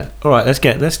All right, let's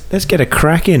get a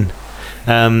crack in.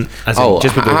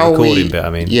 Just with the recording bit. I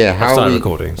mean, how started we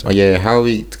recording. So. How are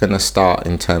we gonna start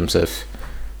in terms of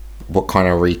what kind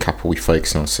of recap are we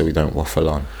focusing on so we don't waffle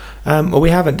on? Well, we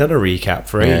haven't done a recap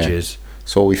for ages.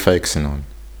 So what are we focusing on?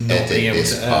 Not being able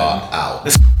to part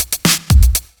out.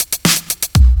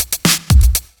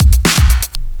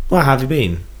 Well, how have you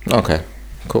been? Okay,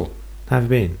 cool. How have you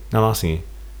been? I'm asking you.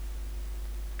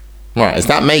 Right, is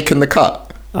that making the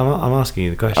cut? I'm asking you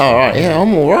the question. All right, yeah,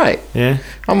 I'm all right. Yeah,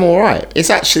 I'm all right. It's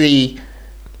actually,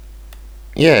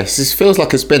 yes, it feels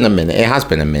like it's been a minute. It has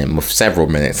been a minute, several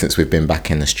minutes since we've been back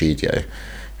in the studio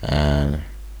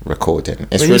recording.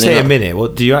 It's when you say a minute,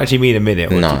 what do you actually mean a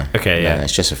minute? No. Okay, yeah. No,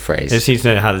 it's just a phrase. I just need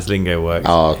to know how this lingo works.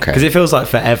 Oh, okay. Because it feels like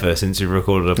forever since we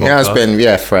recorded a podcast. Yeah, it's been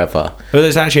forever. But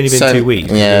it's actually only been 2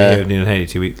 weeks. Yeah. We only had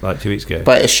 2 weeks, like 2 weeks ago.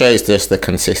 But it shows just the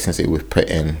consistency we've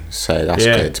put in, so that's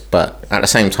good. But at the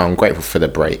same time, I'm grateful for the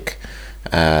break,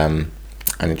 and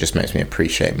it just makes me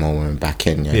appreciate more when we're back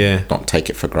in. Not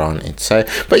take it for granted. So,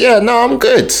 but I'm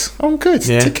good.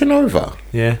 Yeah. Ticking over.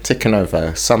 Yeah, ticking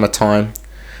over. Summertime.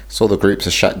 So all the groups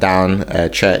are shut down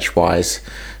church-wise,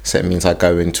 so it means I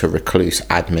go into recluse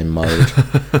admin mode,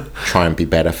 try and be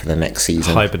better for the next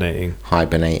season. Hibernating.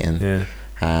 Yeah.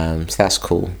 So that's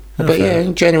cool. Oh, but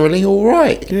fair. generally all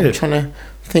right. Good. I'm trying to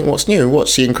think what's new.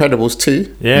 Watch The Incredibles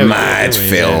 2. Yeah, mad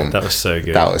film. Yeah, that was so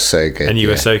good. That was so good. And you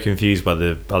were so confused by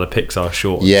the Pixar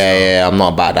short. Yeah, I'm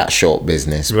not about that short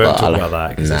business. We won't talk about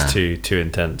that because it's too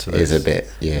intense. It is a bit.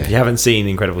 Yeah. If you haven't seen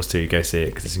Incredibles 2, go see it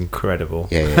because it's incredible.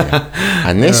 Yeah.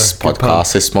 And this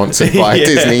podcast is sponsored by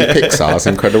Disney Pixar's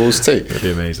Incredibles 2. It'd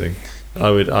be amazing. I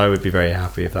would be very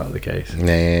happy if that were the case.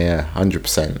 Yeah,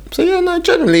 100%. So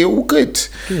generally all good.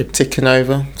 Ticking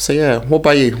over. So what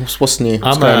about you? What's new?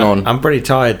 What's going on? I'm pretty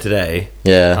tired today.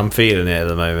 Yeah. I'm feeling it at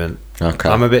the moment. Okay.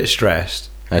 I'm a bit stressed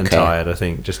and tired, I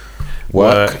think. Just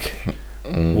work,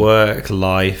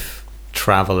 life,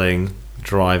 travelling,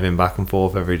 driving back and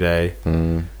forth every day.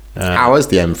 How has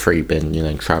the M3 been,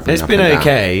 travelling? It's been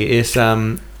okay. It's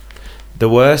the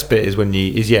worst bit is when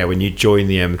you join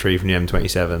the M3 from the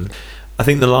M27. I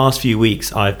think the last few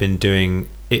weeks I've been doing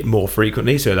it more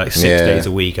frequently, so like 6 days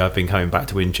a week I've been coming back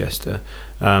to Winchester,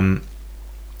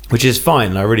 which is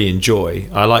fine. I really enjoy.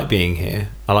 I like being here.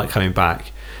 I like coming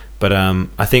back, but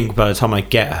I think by the time I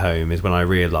get home is when I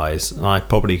realise I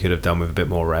probably could have done with a bit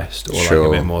more rest or like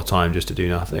a bit more time just to do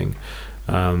nothing,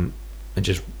 and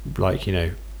just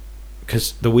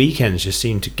because the weekends just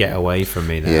seem to get away from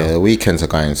me now. Yeah, the weekends are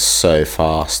going so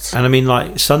fast. And I mean,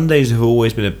 like, Sundays have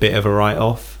always been a bit of a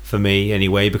write-off for me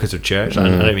anyway because of church. I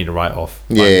don't mean a write-off.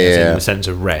 In the sense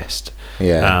of rest.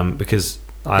 Yeah. Because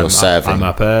I'm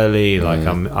up early. Like,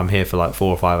 I'm here for like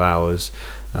 4 or 5 hours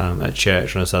at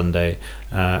church on a Sunday.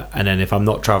 And then if I'm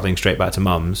not travelling straight back to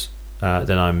mum's,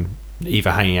 then I'm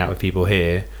either hanging out with people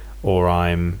here or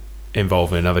I'm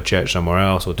involved in another church somewhere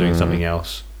else or doing something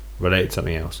else. Related to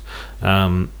something else,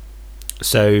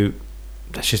 so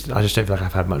I just don't feel like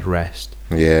I've had much rest.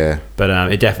 Yeah, but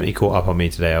it definitely caught up on me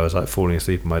today. I was like falling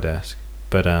asleep on my desk,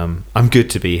 but I'm good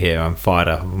to be here. I'm fired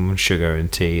up. I'm on sugar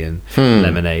and tea and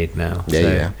lemonade now.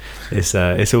 It's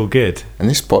all good. And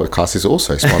this podcast is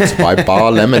also sponsored by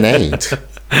Bar Lemonade.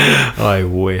 I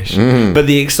wish, but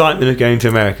the excitement of going to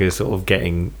America is sort of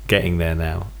getting there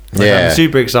now. I'm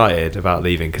super excited about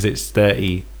leaving because it's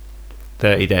 30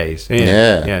 days. 30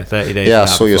 days. Yeah, I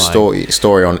saw your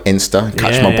story on Insta.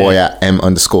 Catch my boy at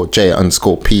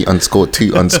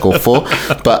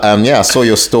M_J_P_2_4. But I saw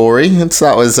your story. And so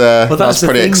that was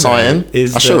pretty exciting. I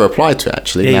should have replied to it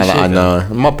actually. Now that I know.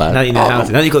 My bad. Now you know how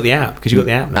to. Now you got the app because you got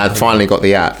the app. I'd finally got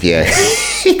the app. Yeah.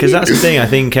 Because that's the thing. I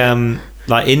think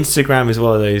like Instagram is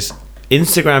one of those.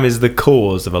 Instagram is the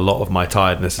cause of a lot of my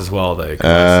tiredness as well, though.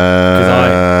 Because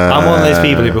I'm one of those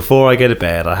people who, before I go to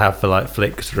bed, I have to like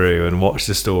flick through and watch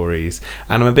the stories.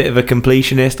 And I'm a bit of a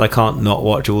completionist. I can't not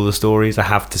watch all the stories. I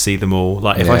have to see them all.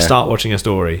 Like if I start watching a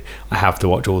story, I have to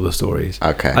watch all the stories.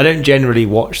 Okay. I don't generally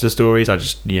watch the stories. I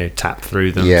just tap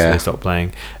through them so they stop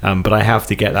playing. But I have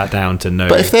to get that down to know.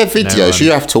 But if they're videos,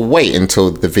 you have to wait until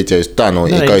the video's done, or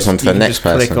it goes on to the next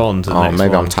person. Click on to the next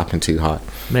maybe one. I'm tapping too hard.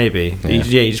 Maybe. You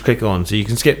just click on, so you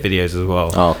can skip videos as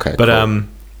well. Oh, okay. But cool. I'm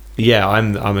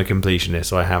a completionist,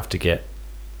 so I have to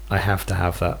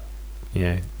have that.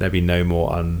 There be no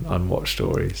more unwatched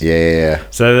stories. Yeah.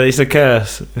 So it's a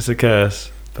curse.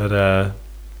 But I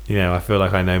feel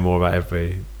like I know more about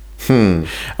every.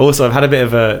 Also, I've had a bit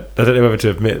of a. I don't know whether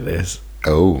to admit this.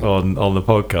 On the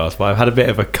podcast, but I've had a bit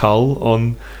of a cull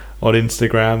on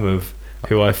Instagram of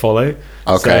who I follow.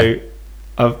 Okay. So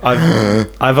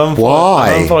I've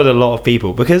unfollowed a lot of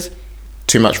people because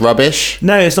Too much rubbish?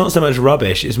 No, it's not so much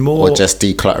rubbish. It's more... Or just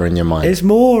decluttering your mind? It's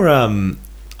more...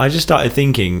 I just started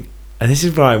thinking, and this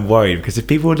is why I'm worried, because if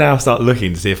people now start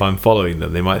looking to see if I'm following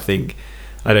them, they might think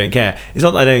I don't care. It's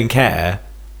not that I don't care.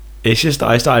 It's just that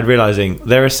I started realising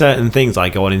there are certain things I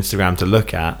go on Instagram to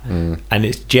look at, and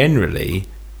it's generally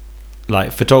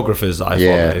like photographers that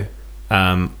I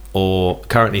follow, or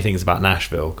currently things about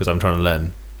Nashville, because I'm trying to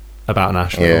learn about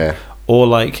Nashville, or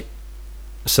like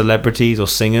celebrities or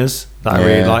singers that I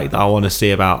really like, that I want to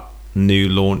see about new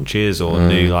launches or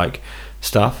new like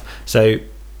stuff. So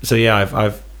yeah,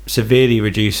 I've severely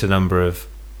reduced the number of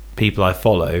people I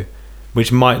follow,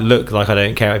 which might look like I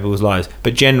don't care about people's lives,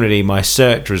 but generally my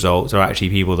search results are actually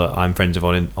people that I'm friends with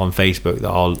on Facebook, that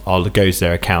I'll go to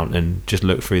their account and just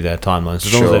look through their timelines.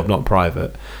 As long as they're not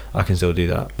private, I can still do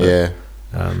that. But,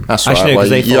 that's right. No, well,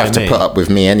 you have to put up with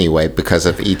me anyway because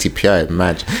of ETPO.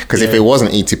 Imagine, because if it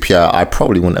wasn't ETPO, I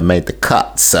probably wouldn't have made the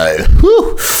cut. So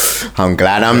whew, I'm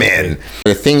glad I'm in.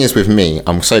 The thing is with me,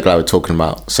 I'm so glad we're talking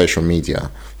about social media.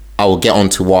 I will get on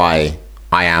to why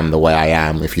I am the way I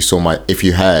am. If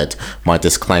you heard my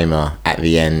disclaimer at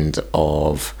the end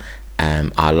of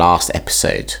our last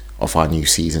episode of our new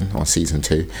season, on season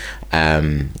 2,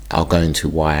 I'll go into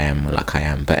why I am like I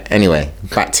am. But anyway,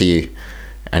 back to you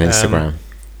and Instagram.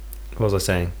 What was I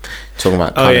saying? Talking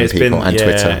about cutting people and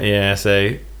Twitter. Yeah.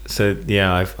 So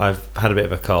yeah, I've had a bit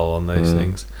of a cull on those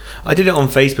things. I did it on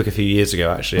Facebook a few years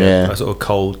ago, actually. I sort of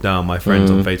culled down my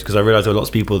friends on Facebook because I realised there were lots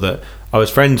of people that I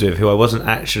was friends with who I wasn't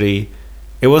actually.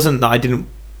 It wasn't that I didn't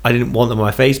want them on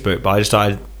my Facebook, but I just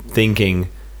started thinking,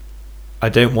 I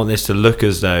don't want this to look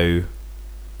as though,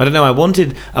 I don't know. I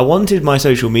wanted my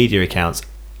social media accounts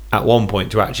at one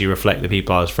point to actually reflect the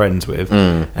people I was friends with,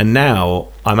 and now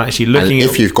I'm actually looking. And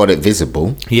if you've got it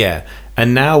visible,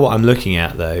 And now what I'm looking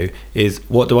at though is,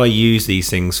 what do I use these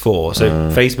things for? So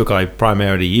Facebook I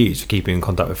primarily use for keeping in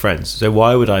contact with friends. So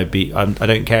why would I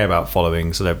don't care about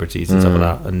following celebrities and stuff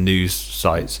like that and news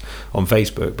sites on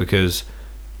Facebook, because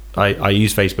I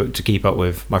use Facebook to keep up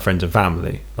with my friends and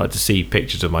family, like to see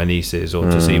pictures of my nieces or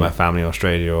to see my family in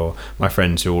Australia or my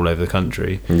friends who are all over the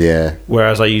country. Yeah.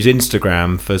 Whereas I use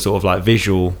Instagram for sort of like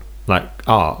visual, like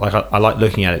art. Like I like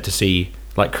looking at it to see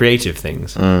like creative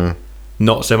things.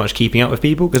 Not so much keeping up with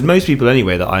people, because most people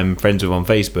anyway that I'm friends with on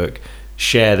Facebook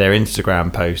share their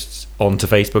Instagram posts onto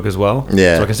Facebook as well.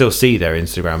 Yeah. So I can still see their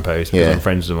Instagram posts because I'm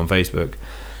friends with them on Facebook.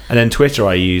 And then Twitter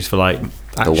I use for like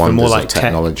actually more like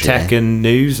tech and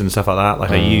news and stuff like that.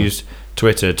 Like I use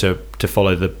Twitter to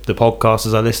follow the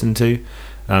podcasters I listen to,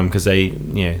 because they,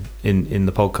 you know, in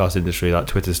the podcast industry, like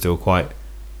Twitter's still quite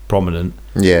prominent.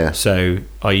 Yeah. So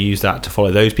I use that to follow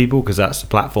those people because that's the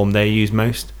platform they use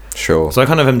most. Sure. So I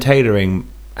kind of am tailoring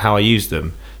how I use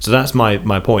them. So that's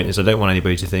my point, is I don't want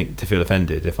anybody to feel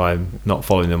offended if I'm not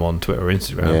following them on Twitter or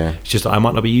Instagram. Yeah. It's just that I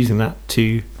might not be using that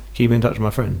to keep in touch with my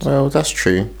friends. Well, that's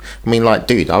true. I mean, like,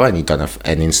 dude, I've only done an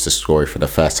Insta story for the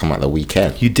first time at the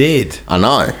weekend. You did? I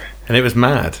know. And it was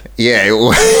mad. Yeah.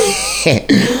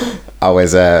 I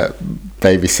was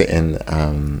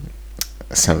babysitting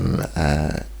some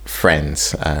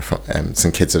friends, from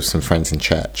some kids of some friends in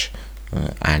church,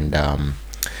 and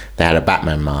they had a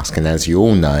Batman mask, and as you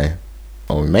all know,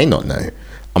 or we may not know,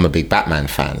 I'm a big Batman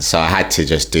fan, so I had to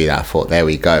just do that. I thought, there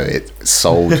we go, it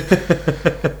sold.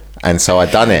 And so I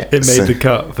done it. It made the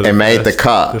cut. It made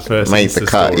the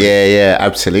cut. Yeah,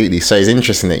 absolutely. So it's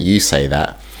interesting that you say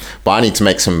that, but I need to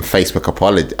make some Facebook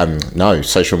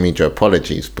social media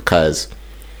apologies, because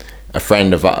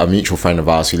a mutual friend of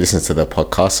ours who listens to the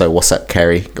podcast. So what's up,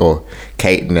 Kerry or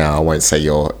Kate? No, I won't say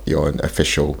you're an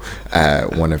official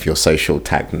one of your social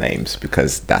tag names,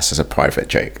 because that's just a private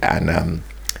joke, and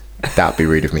that'd be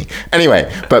rude of me. Anyway,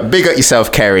 but big up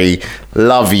yourself, Kerry.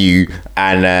 Love you,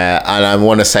 and I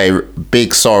want to say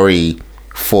big sorry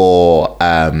for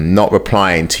not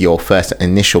replying to your first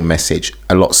initial message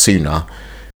a lot sooner.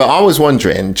 But I was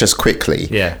wondering, just quickly,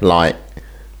 like,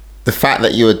 the fact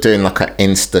that you were doing like an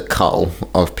Insta cull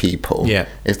of people,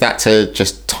 is that to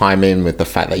just time in with the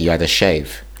fact that you had a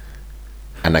shave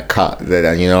and a cut? You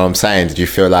know what I'm saying? Did you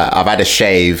feel like, I've had a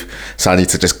shave, so I need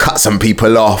to just cut some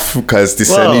people off because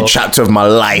this is a new chapter of my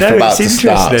life about to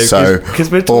start? So because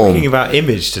we're talking about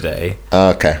image today.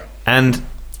 Okay.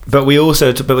 But we're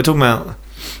talking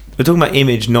about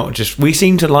image, not just. We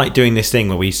seem to like doing this thing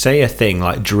where we say a thing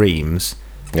like dreams.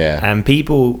 Yeah. And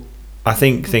people, I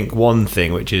think one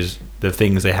thing, which is the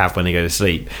things they have when they go to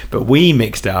sleep, but we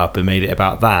mixed it up and made it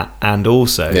about that, and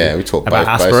also we talk about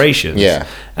aspirations. Yeah.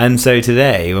 And so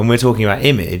today, when we're talking about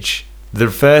image, the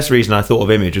first reason I thought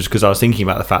of image was because I was thinking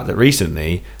about the fact that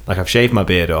recently, like, I've shaved my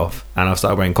beard off and I've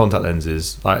started wearing contact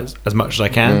lenses, like, as much as I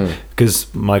can,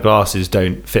 because my glasses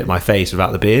don't fit my face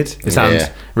without the beard. It sounds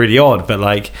really odd, but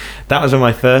like, that was when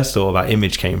my first thought about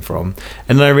image came from.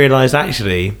 And then I realised,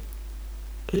 actually,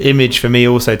 image for me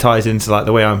also ties into, like,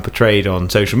 the way I'm portrayed on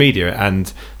social media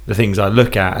and the things I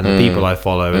look at and the people I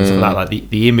follow and stuff like that. Like,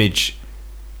 the image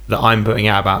that I'm putting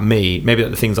out about me, maybe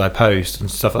like the things I post and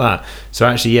stuff like that. So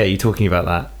actually, yeah, you're talking about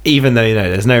that, even though, you know,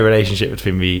 there's no relationship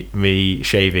between me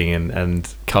shaving and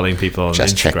culling people on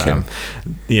just Instagram.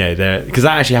 Checking. You know, because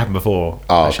that actually happened before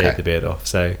I shaved the beard off.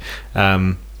 So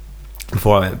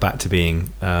before I went back to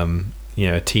being you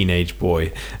know, a teenage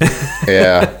boy.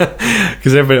 Yeah.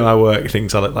 Because everybody at my work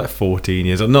thinks I look like 14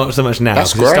 years old. Not so much now.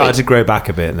 That's great. It's started to grow back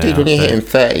a bit now. Dude, when you're hitting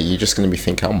 30, you're just going to be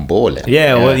thinking, I'm balling.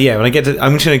 Yeah, well, yeah. When I get to,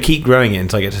 I'm just going to keep growing it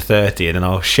until I get to 30, and then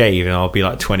I'll shave and I'll be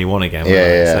like 21 again.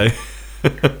 Yeah.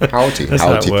 So. How old do you think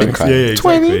I am? Yeah,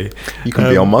 20? Exactly. You can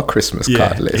be on my Christmas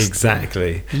card list.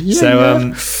 Exactly. Yeah,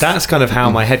 so that's kind of how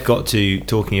my head got to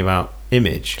talking about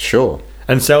image. Sure.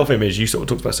 And self-image. You sort of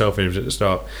talked about self-image at the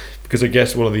start, because I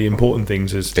guess one of the important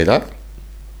things is... Did I?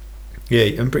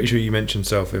 Yeah, I'm pretty sure you mentioned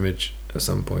self-image at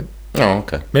some point. Oh,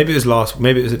 okay. Maybe it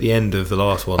was at the end of the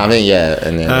last one. I mean, yeah,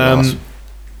 and then the last.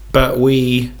 But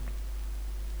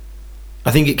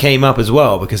I think it came up as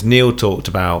well because Neil talked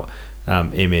about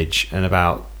image and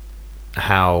about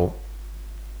how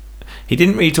he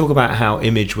didn't really talk about how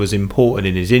image was important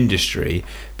in his industry,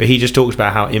 but he just talked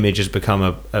about how image has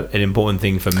become an important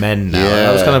thing for men now. Yeah.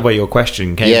 That was kind of where your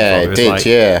question came from. Yeah, it did, like,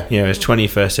 yeah. You know, as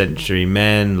 21st century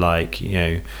men, like, you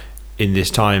know, in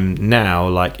this time now,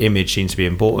 like, image seems to be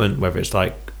important, whether it's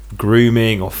like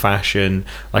grooming or fashion,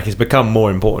 like, it's become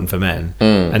more important for men.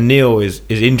 And Neil is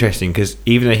interesting because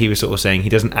even though he was sort of saying he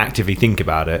doesn't actively think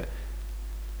about it,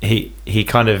 he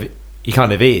kind of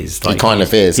is. Like,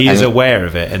 He is aware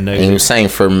of it and knows. And he was saying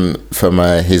from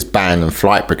his band and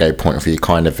Flight Brigade point of view,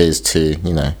 kind of is to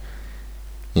you know.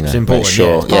 It's important. Make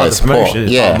sure, it's promotion,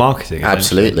 it's part of marketing.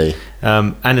 Absolutely.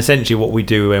 And essentially, what we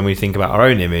do when we think about our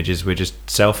own image is we're just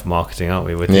self-marketing, aren't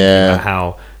we? We're thinking about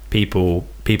how people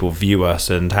view us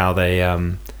and how they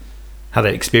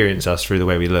experience us through the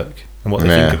way we look and what they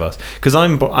think of us. Because I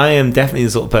am definitely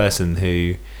the sort of person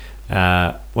who,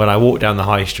 when I walk down the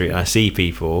high street and I see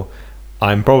people,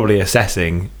 I'm probably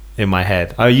assessing in my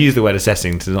head. I use the word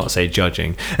assessing to not say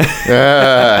judging.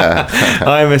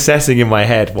 I'm assessing in my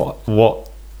head what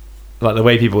like the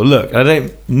way people look. I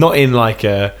don't, not in like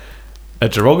a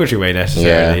derogatory way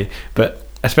necessarily, but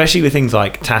especially with things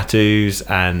like tattoos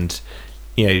and,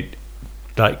 you know,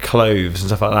 like clothes and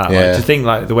stuff like that. Like, to think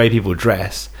like the way people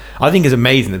dress, I think is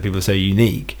amazing that people are so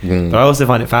unique. But I also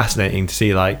find it fascinating to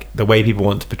see like the way people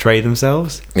want to portray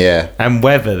themselves. Yeah. And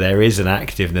whether there is an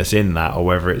activeness in that or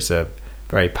whether it's a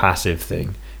very passive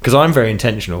thing. Because I'm very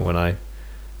intentional when I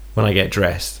get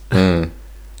dressed. Even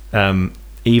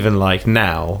like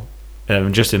now,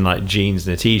 just in like jeans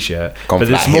and a t-shirt. But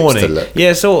this morning,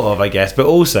 sort of, I guess. But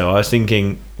also, I was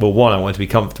thinking, well, one, I want to be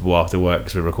comfortable after work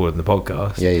because we're recording the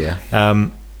podcast.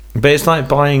 But it's like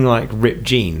buying like ripped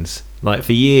jeans. Like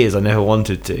for years, I never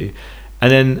wanted to,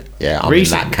 and then I'm in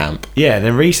that camp. Yeah, and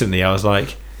then recently, I was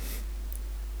like,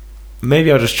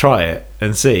 maybe I'll just try it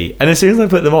and see. And as soon as I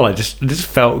put them on, it just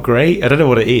felt great. I don't know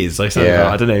what it is. Like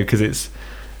I don't know, because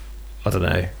I don't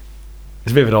know.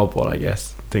 It's a bit of an odd one, I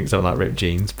guess. I think something like ripped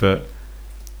jeans, but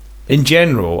in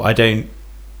general, I don't,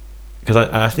 because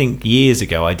I think years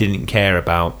ago I didn't care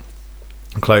about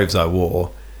clothes I wore.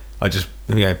 I just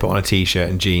put on a t-shirt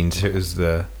and jeans if it was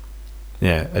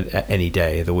any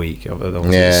day of the week.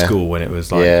 Obviously at school when it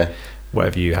was like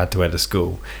whatever you had to wear to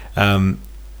school. And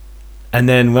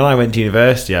then when I went to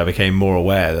university, I became more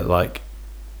aware that like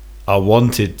I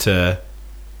wanted to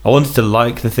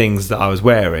like the things that I was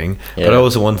wearing, but I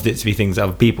also wanted it to be things that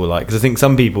other people like. Because I think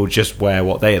some people just wear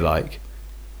what they like.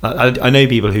 I know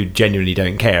people who genuinely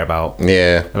don't care about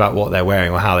what they're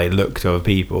wearing or how they look to other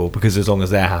people, because as long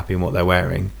as they're happy in what they're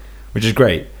wearing, which is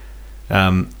great.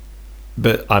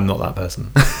 But I'm not that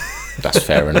person. That's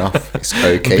fair enough. It's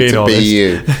okay to honest. Be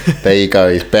you. There you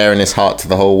go. He's bearing his heart to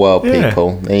the whole world,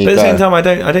 people. There you go. But at the same time, I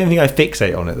don't think I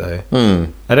fixate on it though.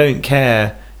 I don't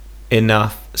care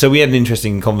enough. So we had an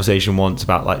interesting conversation once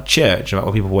about like church, about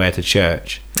what people wear to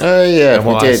church. Oh yeah,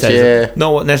 we did.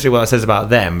 Not necessarily what it says about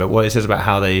them, but what it says about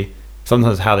how they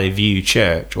view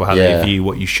church, or how they view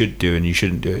what you should do and you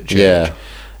shouldn't do at church.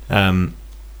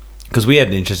 Because we had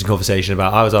an interesting conversation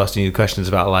about, I was asking you questions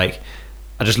about like,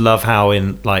 I just love how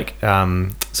in like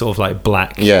sort of like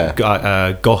black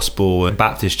gospel and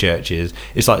Baptist churches,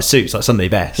 it's like suits, like Sunday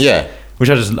best. Yeah. Which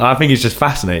I think is just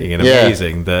fascinating and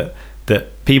amazing that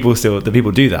people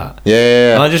do that.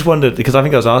 Yeah. And I just wondered, because I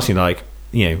think I was asking, like,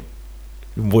 you know,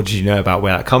 what did you know about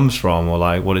where that comes from, or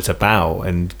like what it's about,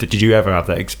 and did you ever have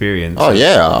that experience? Oh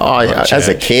yeah, as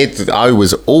a kid, I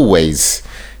was always,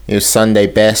 it was Sunday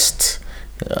best.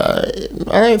 I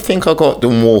don't think I got the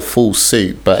more full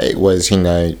suit, but it was, you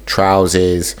know,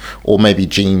 trousers or maybe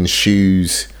jeans,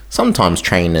 shoes, sometimes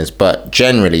trainers, but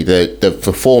generally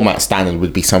the format standard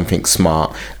would be something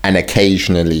smart and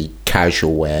occasionally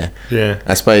casual wear. Yeah.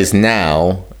 I suppose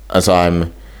now, as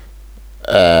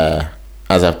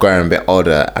I've grown a bit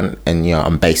older, and you know,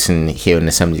 I'm based here in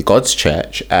Assembly of God's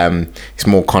Church, it's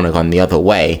more kind of gone the other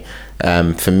way.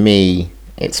 For me,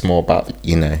 it's more about,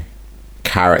 you know,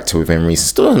 character within reason.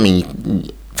 Still doesn't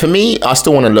mean, for me, I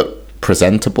still want to look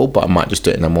presentable, but I might just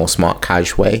do it in a more smart,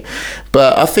 casual way.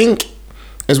 But I think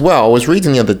as well, I was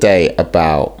reading the other day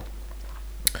about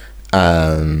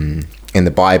in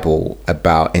the Bible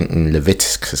about in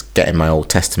Leviticus, getting my Old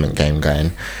Testament game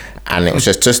going. And it was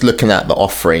just looking at the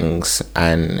offerings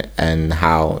and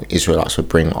how Israelites would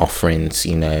bring offerings,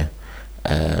 you know,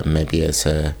 maybe as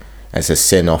a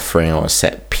sin offering or a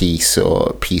set piece or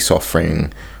a peace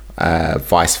offering,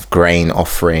 vice of grain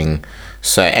offering.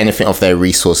 So anything of their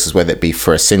resources, whether it be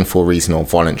for a sinful reason or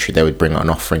voluntary, they would bring an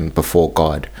offering before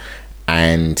God.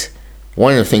 And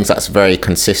one of the things that's very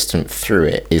consistent through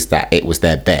it is that it was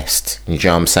their best. You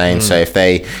know what I'm saying? So if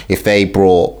they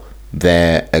brought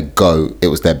a goat, it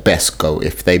was their best goat.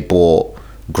 If they bought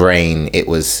grain, it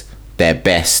was their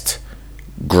best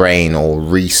grain or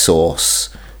resource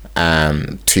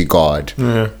to God.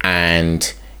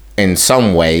 And in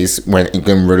some ways, when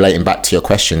relating back to your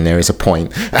question, there is a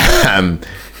point.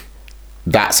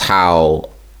 That's how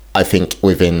I think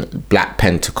within Black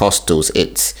Pentecostals,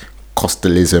 it's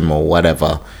Costalism or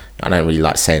whatever. I don't really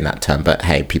like saying that term, but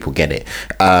hey, people get it.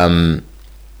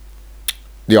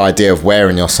 The idea of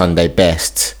wearing your Sunday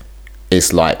best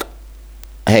is like,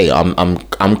 hey,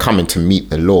 I'm coming to meet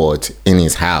the Lord in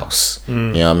his house. You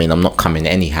know what I mean? I'm not coming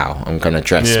anyhow. I'm going to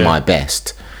dress my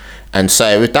best. And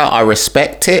so with that, I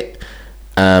respect it.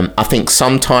 I think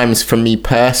sometimes for me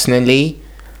personally,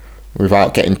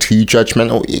 without getting too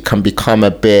judgmental, it can become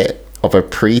a bit of a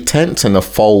pretense and a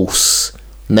false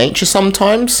nature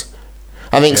sometimes.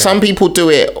 I think some people do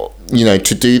it, you know,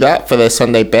 to do that for their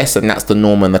Sunday best, and that's the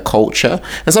norm and the culture.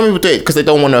 And some people do it because they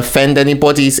don't want to offend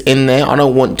anybody's in there. I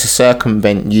don't want to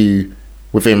circumvent you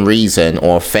within reason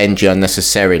or offend you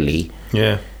unnecessarily.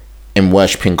 Yeah. In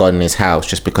worshipping God in his house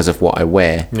just because of what I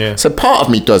wear. Yeah. So part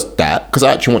of me does that because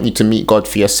I actually want you to meet God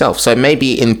for yourself. So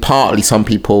maybe in partly some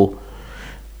people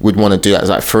would want to do that.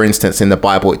 Like for instance, in the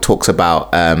Bible, it talks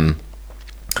about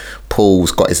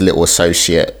Paul's got his little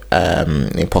associate,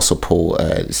 the Apostle Paul,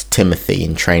 Timothy,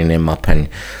 and training him up, and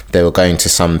they were going to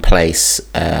some place,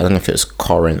 I don't know if it was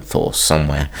Corinth or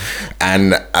somewhere,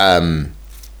 and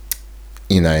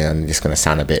you know, I'm just going to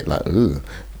sound a bit like, ooh,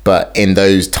 but in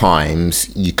those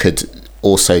times, you could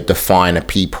also define a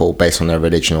people based on their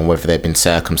religion or whether they've been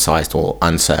circumcised or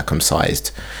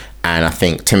uncircumcised. And I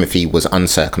think Timothy was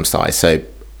uncircumcised,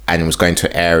 and was going to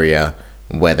an area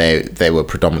where they were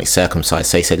predominantly circumcised.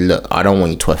 So he said, look, I don't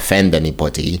want you to offend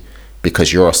anybody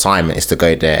because your assignment is to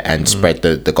go there and spread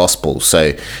the gospel. So,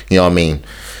 you know what I mean?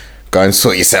 Go and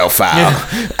sort yourself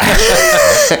out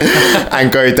and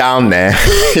go down there.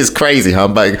 It's crazy, huh?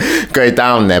 But go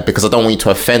down there because I don't want you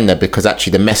to offend them, because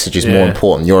actually the message is more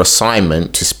important. Your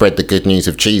assignment to spread the good news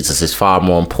of Jesus is far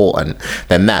more important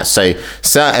than that. So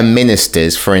certain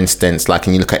ministers, for instance, like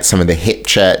when you look at some of the hip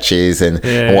churches and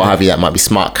what have you, that might be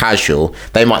smart casual,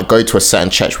 they might go to a certain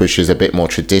church which is a bit more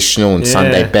traditional and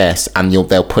Sunday best, and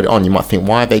they'll put it on. You might think,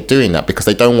 why are they doing that? Because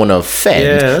they don't want to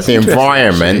offend the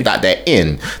environment that they're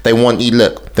in. They want you,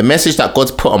 look, the message that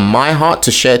God's put on my heart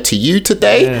to share to you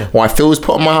today, or I feel is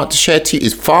put on my heart to share to you,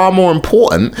 is far more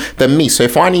important than me. So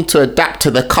if I need to adapt to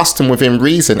the custom within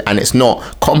reason, and it's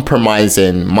not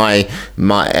compromising my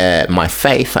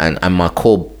faith and my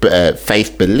core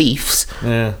faith beliefs,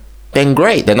 then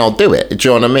great, then I'll do it. Do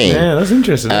you know what I mean? Yeah, that's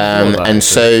interesting. And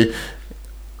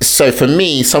so for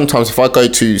me, sometimes if I go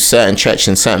to certain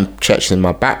churches in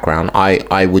my background,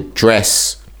 I would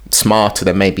dress smarter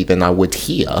than I would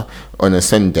here on a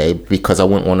Sunday, because I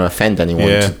wouldn't want to offend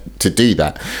anyone to do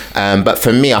that. But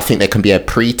for me, I think there can be a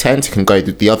pretense. It can go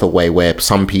the other way, where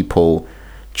some people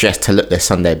dress to look their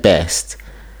Sunday best,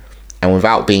 and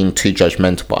without being too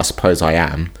judgmental, but I suppose I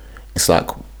am, it's like,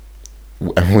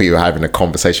 we were having a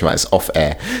conversation about this off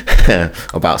air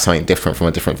about something different from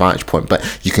a different vantage point,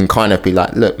 but you can kind of be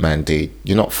like, look man, dude,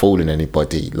 you're not fooling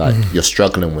anybody, like you're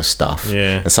struggling with stuff,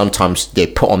 and sometimes they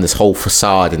put on this whole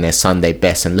facade in their Sunday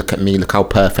best and look at me, look how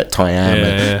perfect I am,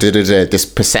 and this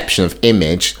perception of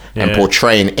image and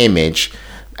portraying image.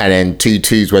 And then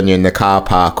tutus when you're in the car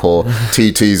park, or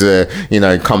tutus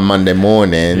come Monday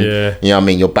morning, you know what I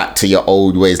mean, you're back to your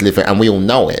old ways of living, and we all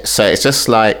know it. So it's just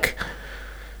like,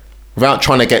 without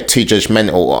trying to get too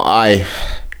judgmental, I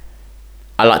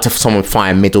like to someone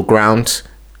find middle ground.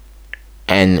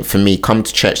 And for me, come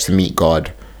to church to meet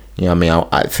God. You know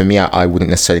what I mean? For me, I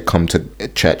wouldn't necessarily come to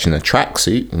church in a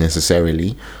tracksuit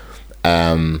necessarily.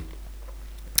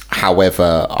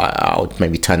 However, I would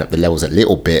maybe turn up the levels a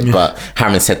little bit, but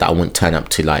having said that, I wouldn't turn up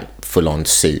to like full on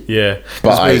suit. Yeah,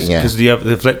 but because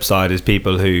the flip side is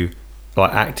people who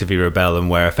like actively rebel and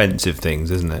wear offensive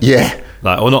things, isn't it? Yeah,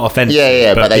 like, or not offensive.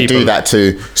 Yeah, but they do that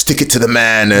to stick it to the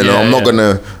man, and I'm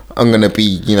gonna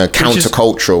be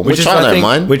countercultural, which I don't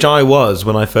mind. Which I was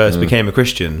when I first became a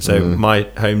Christian. So my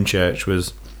home church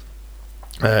was,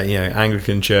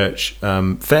 Anglican church,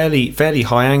 fairly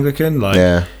high Anglican,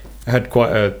 like. Had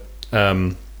quite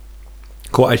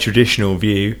a traditional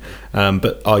view,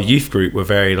 but our youth group were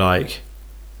very like,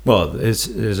 well, it's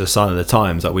a sign of the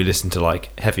times, like we listened to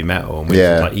like heavy metal and we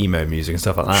listened to like emo music and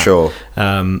stuff like that. Sure.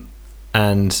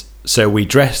 And so we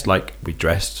dressed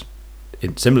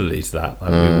similarly to that.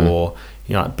 Like we wore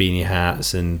like beanie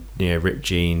hats and ripped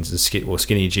jeans and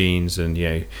skinny jeans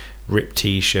and ripped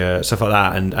t-shirts, stuff like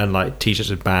that, and like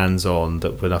t-shirts with bands on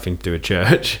that were nothing to do with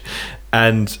church.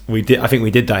 And I think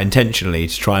we did that intentionally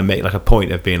to try and make like a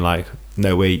point of being like,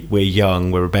 no, we're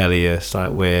young, we're rebellious,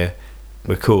 like we're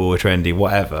cool, we're trendy,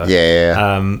 whatever.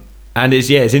 And it's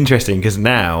interesting because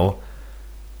now,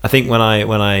 I think when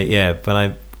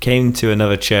I came to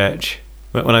another church,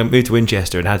 when I moved to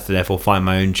Winchester and had to therefore find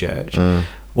my own church,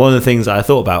 one of the things that I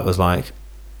thought about was like,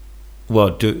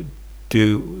 well,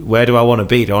 where do I want to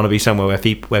be? Do I want to be somewhere where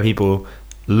people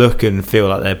look and feel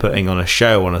like they're putting on a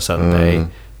show on a Sunday?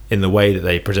 In the way that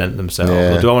they present themselves,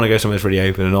 or do I want to go somewhere that's really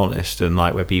open and honest and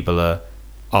like where people are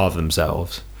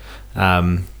themselves,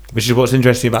 which is what's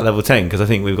interesting about Level 10, because I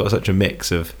think we've got such a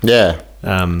mix of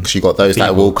because you got those people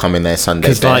that will come in their Sunday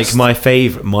best, because like my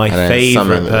favorite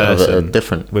person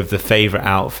different with the favorite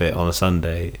outfit on a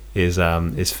Sunday is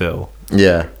Phil.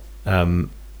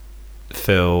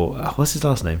 Phil, what's his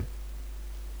last name?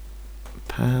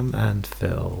 Pam and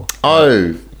Phil.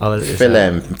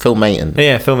 Phil Mayton.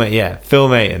 Yeah, Phil Mayton. Yeah, Phil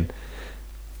Mayton.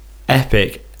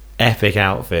 Epic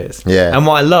outfits. Yeah. And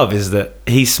what I love is that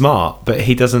he's smart, but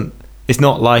he doesn't. It's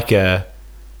not like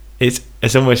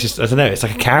It's almost just, I don't know. It's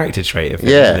like a character trait of him.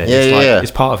 Yeah, isn't it?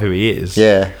 It's part of who he is.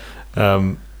 Yeah.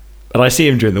 And I see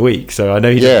him during the week, so I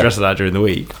know he doesn't dress like that during the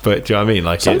week. But do you know what I mean?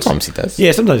 Like sometimes he does.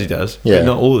 Yeah, sometimes he does. Yeah, but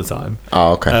not all the time.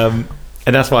 Oh, okay.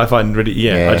 And that's why I find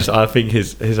really, I think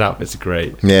his outfits are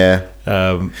great. Yeah.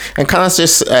 And can I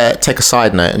just take a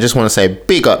side note? I just want to say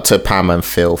big up to Pam and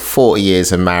Phil, 40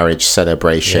 years of marriage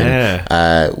celebration.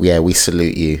 Yeah. We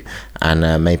salute you.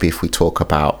 And maybe if we talk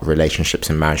about relationships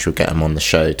and marriage, we'll get them on the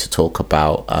show to talk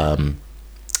about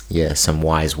some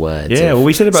wise words. Yeah, well,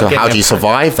 we said about. So how do you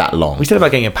survive that long? We said about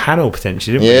getting a panel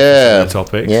potentially, didn't we? Yeah. For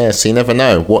topics. Yeah. So you never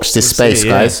know. Watch this space,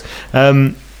 guys.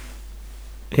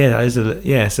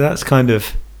 Yeah, so that's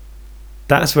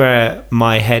that's where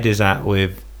my head is at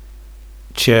with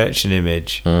church and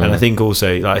image. And I think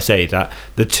also, like I say, that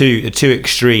the two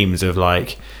extremes of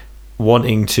like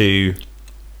wanting to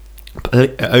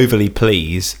overly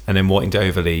please and then wanting to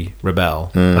overly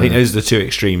rebel. I think those are the two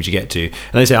extremes you get to.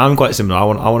 And I say I'm quite similar. I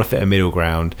want to fit a middle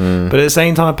ground, but at the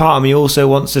same time, part of me also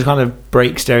wants to kind of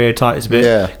break stereotypes a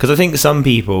bit, because I think some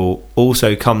people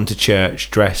also come to church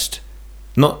dressed.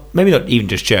 Maybe not even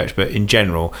just church, but in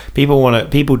general,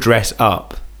 people dress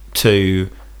up to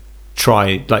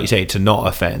try, like you say, to not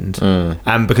offend,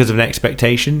 and because of an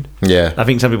expectation. Yeah, I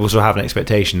think some people still have an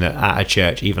expectation that at a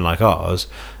church, even like ours,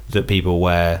 that people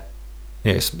wear,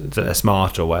 that they're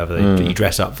smart or whatever. That you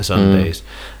dress up for Sundays,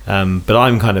 but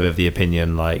I'm kind of the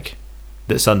opinion like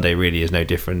that Sunday really is no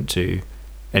different to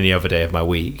any other day of my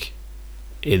week,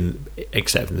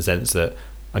 except in the sense that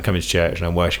I'm coming to church and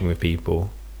I'm worshiping with people.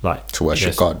 Like to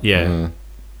worship God. Yeah,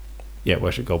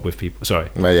 worship God with people. Sorry.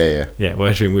 Well, yeah,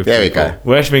 worshiping with there people. We go.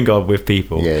 Worshiping God with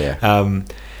people. Yeah.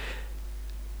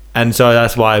 And so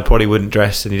that's why I probably wouldn't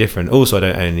dress any different. Also, I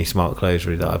don't own any smart clothes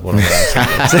really that I'd want to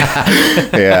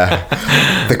wear.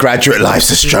 Yeah. The graduate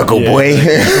life's a struggle, boy.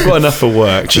 I've got enough for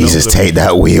work. Jesus, take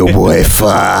that wheel, boy,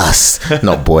 fast.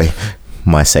 Not boy,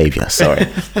 my saviour. Sorry.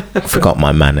 Forgot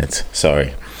my manners.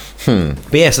 Sorry.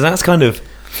 But yeah, so that's kind of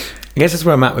I guess that's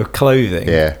where I'm at with clothing.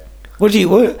 Yeah. What?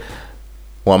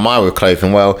 Well, am I with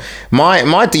clothing? Well,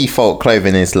 my default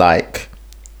clothing is like,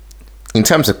 in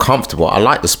terms of comfortable, I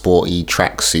like the sporty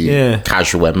tracksuit,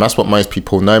 casual wear. That's what most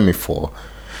people know me for.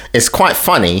 It's quite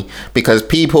funny because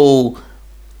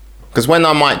when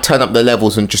I might turn up the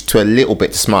levels and just to a little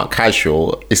bit smart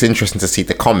casual, it's interesting to see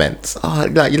the comments. Oh,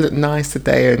 like, you look nice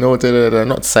today, and all.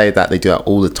 Not to say that they do that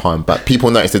all the time, but people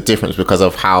notice the difference because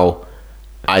of how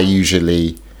I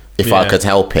usually, if I could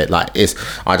help it, like,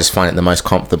 I just find it the most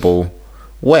comfortable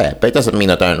wear. But it doesn't mean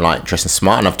I don't like dressing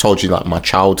smart. And I've told you, like, my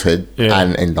childhood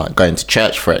and like going to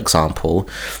church, for example,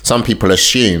 some people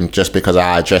assume just because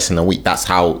I dress in a week,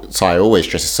 so I always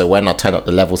dress. So when I turn up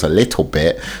the levels a little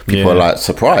bit, people are like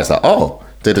surprised, like, oh,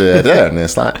 and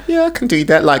it's like, yeah, I can do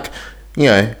that. Like, you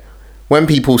know, when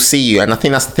people see you, and I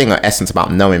think that's the thing, essence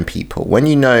about knowing people. When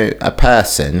you know a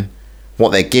person, what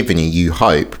they're giving you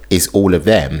hope is all of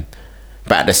them,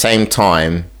 but at the same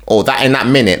time, or that in that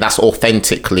minute, that's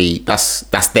authentically, that's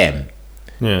them.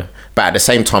 Yeah. But at the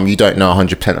same time, you don't know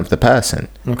 100% of the person.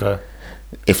 Okay.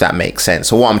 If that makes sense.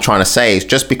 So what I'm trying to say is,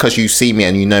 just because you see me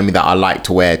and you know me that I like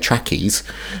to wear trackies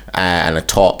and a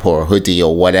top or a hoodie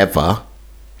or whatever,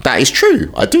 that is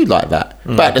true. I do like that.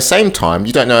 But at the same time,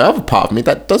 you don't know the other part of me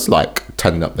that does like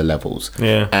turning up the levels.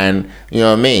 Yeah. And you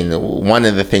know what I mean? One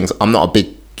of the things, I'm not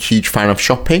a huge fan of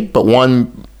shopping, but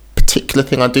one particular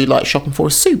thing I do like shopping for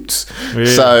is suits. Really?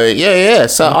 So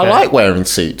so I like wearing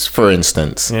suits, for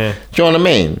instance. Do you know what I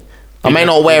mean? I may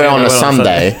not wear it on a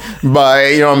Sunday,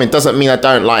 but you know what I mean, doesn't mean I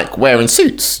don't like wearing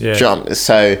suits. So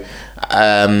so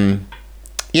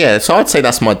I'd say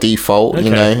that's my default. You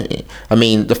know, I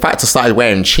mean, the fact I started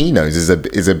wearing chinos is a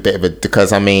bit of a,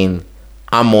 because I mean,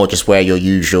 I'm more just wear your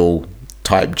usual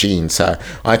type jeans, so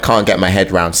I can't get my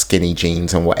head around skinny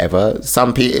jeans and whatever.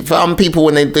 Some people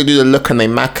when they do the look and they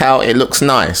mac out, it looks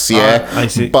nice, I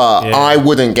see. But I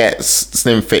wouldn't get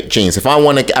slim fit jeans. If I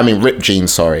want to get, I mean, ripped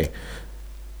jeans, sorry.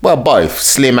 Well, both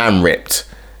slim and ripped.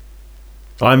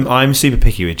 I'm super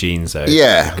picky with jeans though.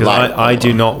 Yeah, because I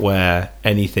do not wear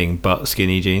anything but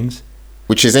skinny jeans.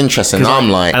 Which is interesting.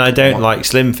 I don't like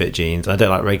slim fit jeans. I don't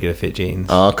like regular fit jeans.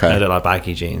 Oh, okay. I don't like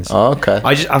baggy jeans. Oh, okay.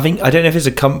 I don't know if it's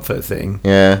a comfort thing.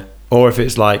 Yeah. Or if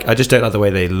it's like, I just don't like the way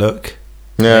they look.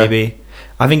 Yeah. Maybe.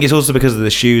 I think it's also because of the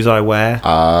shoes I wear.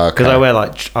 Because I wear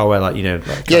like, you know.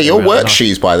 Like, your work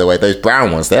shoes, by the way, those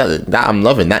brown ones. That I'm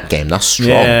loving that game. That's strong.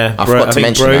 Yeah. I forgot to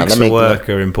mention that. Brogues for work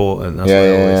are important. That's what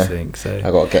I always think. So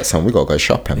I got to get some. We got to go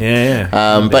shopping.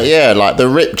 Yeah. But yeah, like the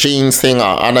ripped jeans thing,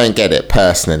 I don't get it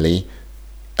personally.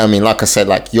 I mean, like I said,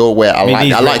 like your wear, I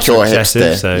like your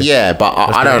hipster. So yeah, but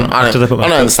I don't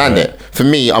understand it. For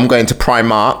me, I'm going to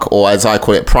Primark, or as I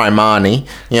call it, Primani.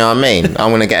 You know what I mean? I'm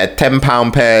going to get a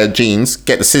 £10 pair of jeans,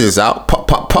 get the scissors out,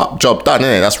 pop, job done,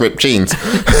 innit? That's ripped jeans. So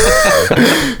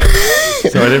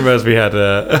I didn't realise we had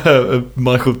a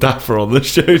Michael Daffer on the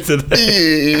show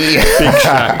today. Big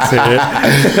tracks here.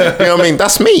 You know what I mean?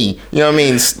 That's me. You know what I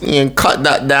mean? You know, cut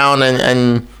that down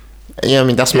and you know what I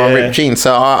mean, that's my ripped jeans.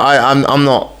 So I'm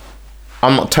not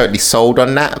totally sold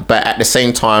on that, but at the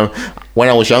same time, when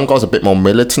I was younger, I was a bit more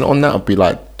militant on that. I'd be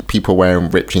like, people wearing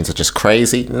ripped jeans are just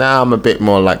crazy. Now I'm a bit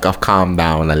more like, I've calmed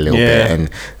down a little bit and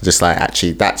just like,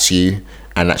 actually, that's you,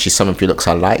 and actually some of your looks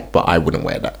I like, but I wouldn't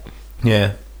wear that.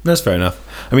 Yeah, that's fair enough.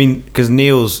 I mean, because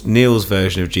Neil's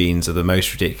version of jeans are the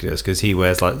most ridiculous, because he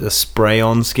wears like the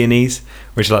spray-on skinnies,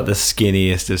 which are like the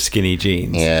skinniest of skinny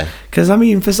jeans. Yeah. Because I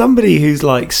mean, for somebody who's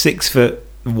like 6'1"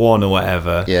 or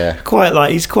whatever, quite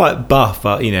like, he's quite buff,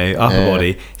 but you know, upper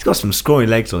body, he's got some scrawny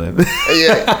legs on him.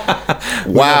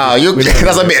 Wow,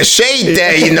 that's a bit of shade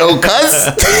there, you know, cuz.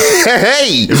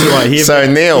 Hey. Right,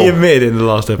 Neil, he admitted in the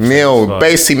last episode. Neil,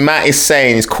 basically Matt is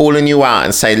saying, he's calling you out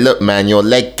and saying, look man, your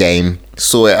leg game,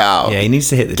 sort it out. Yeah, he needs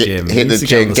to hit the gym. Hit the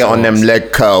gym, get on them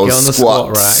leg curls, get on the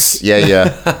squats. Squat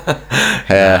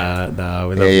rack. No,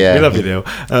 we love you, Neil.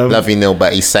 Love you, Neil,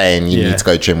 but he's saying you need to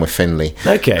go gym with Finley.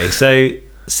 Okay, so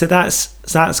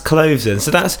that's clothes then.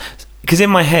 So that's because in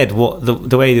my head, what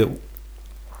the way that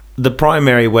the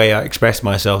primary way I express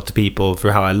myself to people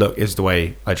through how I look is the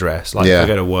way I dress. Like if I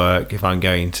go to work, if I'm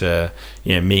going to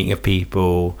meeting of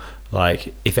people,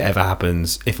 like if it ever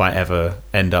happens, if I ever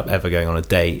end up going on a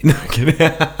date, then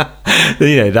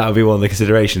that would be one of the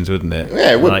considerations, wouldn't it?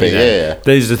 Yeah, it would be. Yeah.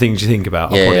 Those are the things you think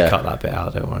about. I'll probably cut that bit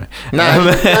out. Don't worry. No,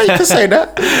 you can say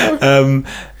that.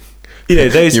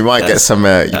 Those, you might get some.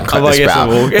 You can cut this bit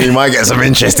out. You might get some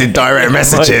interesting direct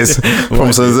messages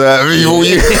from some.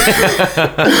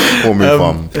 We'll move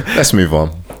on. Let's move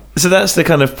on. So that's the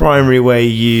kind of primary way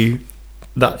you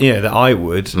that I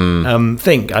would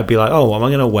think. I'd be like, oh, what am I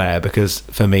going to wear? Because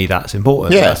for me, that's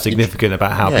important. Yeah. That's significant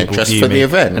about how people just view for me, the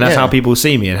event, and that's how people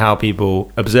see me and how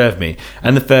people observe me.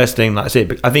 And the first thing, that's it.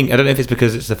 But I don't know if it's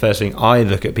because it's the first thing I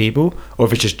look at people, or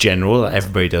if it's just general, like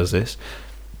everybody does this.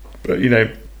 But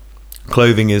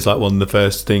clothing is like one of the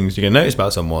first things you're going to notice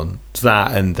about someone. It's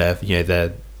that, and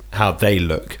their how they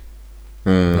look.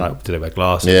 Like, do they wear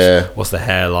glasses? Yeah. What's their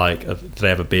hair like? Do they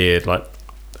have a beard? Like,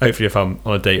 hopefully, if I'm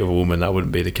on a date with a woman, that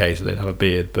wouldn't be the case. That they'd have a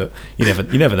beard, but you never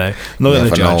know. I'm not going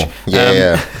to judge.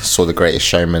 Yeah, saw The Greatest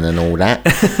Showman and all that.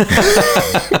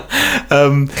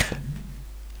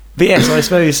 But yeah, so I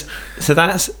suppose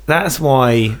that's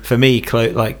why for me,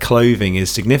 clothing is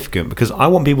significant, because I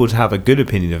want people to have a good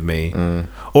opinion of me,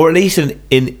 or at least an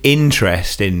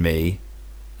interest in me,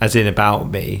 as in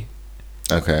about me.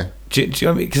 Okay. Do you know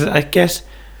what I mean? Because I guess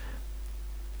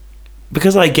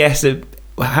because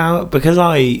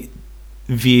I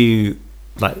view,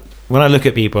 like, when I look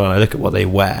at people and I look at what they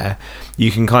wear,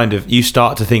 you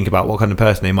start to think about what kind of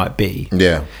person they might be.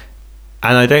 Yeah.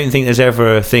 And I don't think there's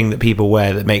ever a thing that people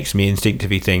wear that makes me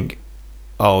instinctively think,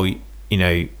 oh,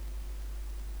 I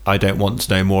don't want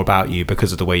to know more about you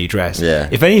because of the way you dress. Yeah.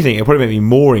 If anything, it'll probably make me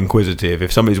more inquisitive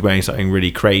if somebody's wearing something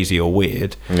really crazy or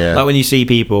weird. Yeah. Like when you see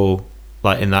people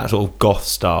like in that sort of goth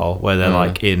style where they're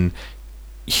like in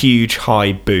huge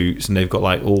high boots and they've got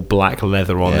like all black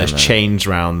leather on, there's chains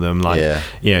around them, like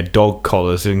dog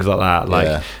collars, things like that.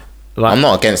 Like I'm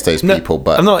not against those people,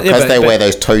 but because they wear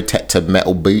those toe-tetted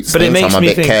metal boots, I'm a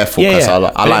bit careful because I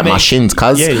like my shins,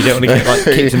 cuz. Yeah, you don't want to get like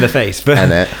kicked in the face.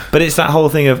 But it's that whole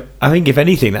thing of, I think if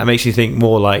anything, that makes you think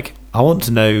more like, I want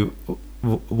to know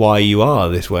why you are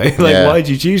this way. Why did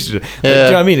you choose to? Do you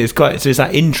know what I mean? It's that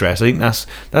interest. I think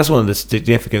that's one of the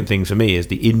significant things for me, is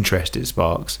the interest it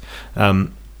sparks.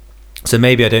 So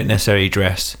maybe I don't necessarily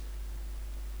dress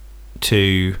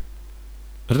to,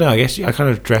 I don't know, I guess I kind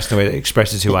of dress in a way that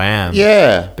expresses who I am.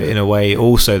 Yeah. But in a way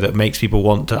also that makes people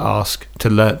want to ask, to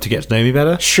learn, to get to know me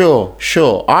better. Sure.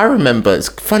 I remember, it's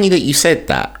funny that you said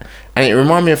that. And it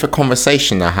reminded me of a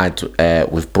conversation I had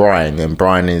with Brian. And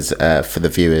Brian is, for the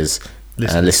viewers,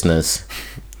 listeners,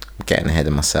 I'm getting ahead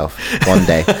of myself one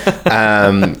day.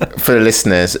 For the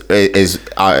listeners, is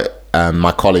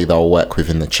my colleague that I work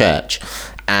with in the church.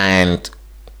 And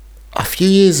a few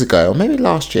years ago, or maybe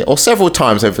last year, or several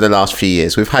times over the last few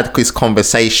years, we've had this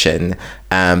conversation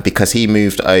because he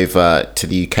moved over to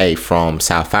the UK from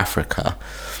South Africa.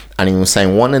 And he was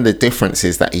saying one of the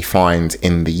differences that he finds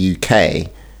in the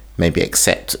UK, maybe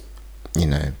except,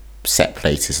 set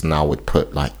places, and I would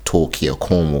put like Torquay or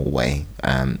Cornwall way,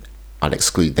 I'll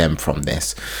exclude them from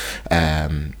this.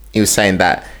 He was saying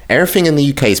that everything in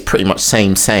the UK is pretty much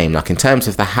same. Like in terms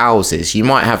of the houses, you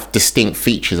might have distinct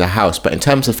features of house, but in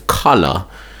terms of colour,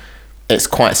 it's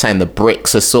quite same. The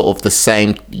bricks are sort of the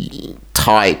same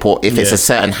type, or if it's a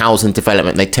certain housing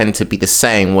development, they tend to be the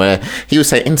same. Where he was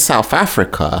saying in South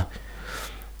Africa,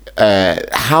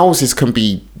 houses can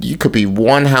be, you could be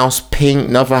one house pink,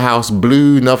 another house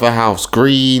blue, another house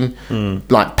green,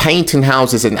 like painting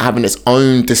houses and having its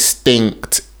own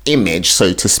distinct image,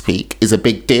 so to speak, is a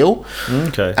big deal.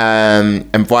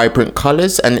 And vibrant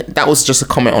colours, and that was just a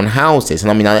comment on houses.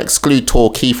 And I mean, I exclude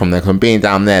Torquay from there, because being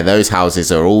down there, those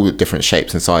houses are all different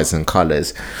shapes and sizes and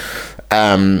colours.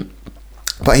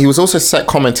 But he was also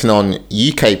commenting on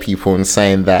UK people and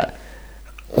saying that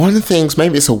one of the things,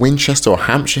 maybe it's a Winchester or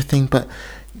Hampshire thing, but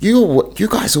you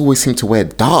guys always seem to wear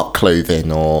dark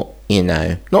clothing, or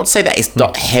not to say that it's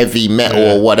not heavy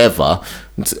metal or whatever,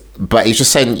 but he's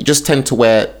just saying you just tend to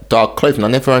wear dark clothing. I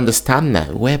never understand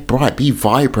that. Wear bright, be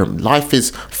vibrant. Life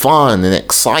is fun and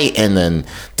exciting and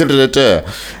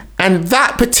da-da-da-da. And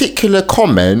that particular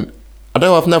comment, I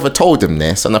know I've never told him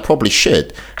this, and I probably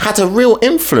should, had a real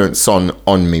influence on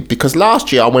me, because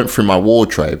last year I went through my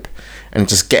wardrobe and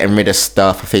just getting rid of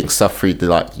stuff. I think stuff through the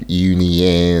like uni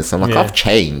years. I'm like, I've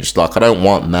changed. Like, I don't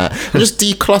want that. I just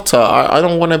declutter. I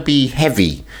don't want to be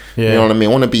heavy. You know what I mean?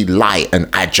 I want to be light and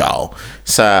agile.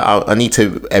 So I need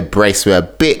to embrace a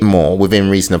bit more within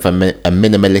reason of a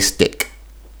minimalistic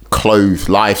clothes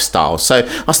lifestyle. So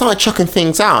I started chucking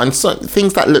things out, and so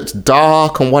things that looked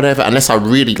dark and whatever, unless I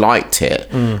really liked it,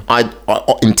 I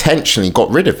intentionally got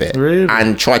rid of it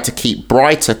and tried to keep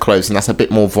brighter clothes, and that's a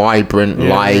bit more vibrant,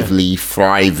 lively,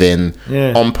 thriving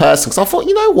on person. Because I thought,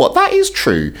 you know what, that is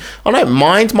true. I don't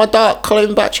mind my dark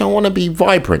clothing, but actually I want to be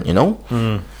vibrant,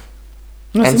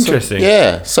 That's interesting.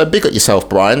 So big at yourself,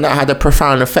 Brian. That had a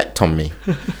profound effect on me.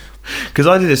 Because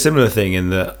I did a similar thing in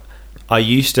that I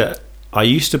used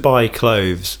to buy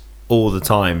clothes all the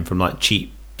time from like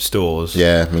cheap stores.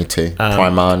 Yeah, me too.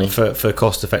 Primani. For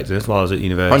cost effectiveness while I was at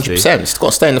university. 100%. It's got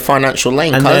to stay in the financial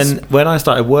lane. And then when I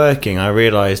started working, I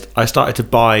realised I started to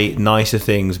buy nicer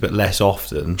things but less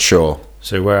often. Sure.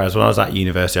 So whereas when I was at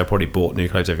university, I probably bought new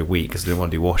clothes every week because I didn't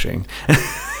want to do washing.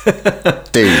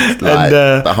 Dude, like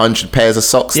the 100 pairs of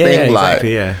socks thing. Yeah, like,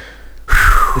 exactly, yeah.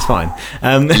 It's fine.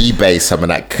 eBay some of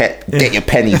that. Get your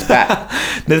pennies back.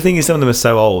 The thing is, some of them are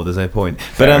so old, there's no point.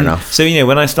 But Fair enough. So,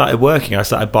 when I started working, I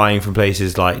started buying from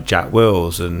places like Jack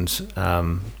Wills and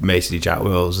basically Jack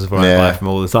Wills is where I buy from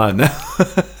all the time now.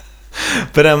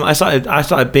 But I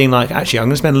started being like, actually, I'm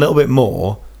going to spend a little bit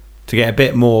more to get a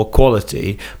bit more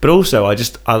quality. But also, I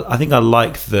think I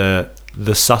like the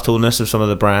subtleness of some of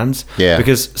the brands. Yeah.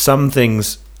 Because some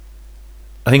things,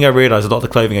 I think I realised a lot of the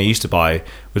clothing I used to buy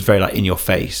was very like in your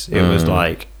face. It was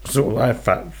like sort of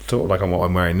like on what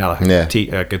I'm wearing now, like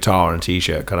a guitar and a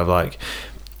t-shirt, kind of like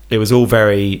it was all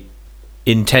very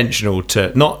intentional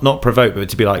to not provoke, but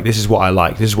to be like, this is what I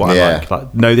like, this is what I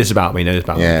like, know this about me,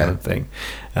 kind of thing.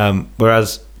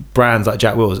 Whereas brands like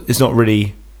Jack Wills, it's not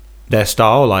really their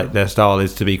style. Like their style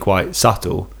is to be quite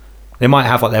subtle. They might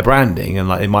have like their branding and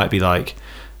like it might be like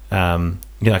like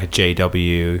a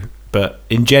JW. But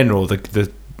in general, the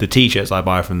t-shirts I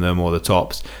buy from them or the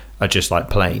tops are just like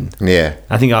plain. Yeah.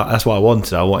 I think that's what I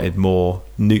wanted. I wanted more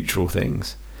neutral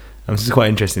things. And this is quite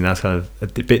interesting. That's kind of a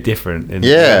bit different.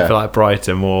 I feel like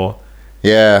brighter, more...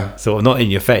 Yeah. Sort of not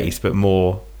in your face, but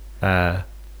more...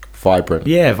 vibrant.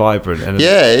 Yeah, vibrant. And,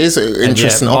 it is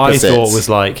interesting opposites. My thought was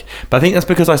like... But I think that's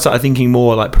because I started thinking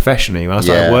more like professionally. When I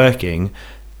started working,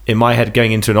 in my head,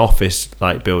 going into an office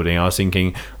like building, I was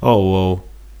thinking, oh, well...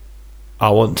 I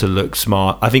want to look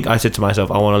smart. I think I said to myself,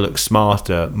 I want to look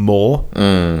smarter more. So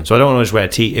I don't want to just wear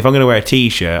if I'm going to wear a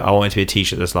t-shirt, I want it to be a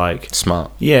t-shirt that's like smart.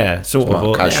 Yeah, sort smart,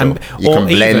 of. Casual. You can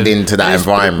blend into that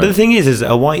environment. But the thing is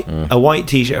a white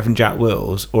t-shirt from Jack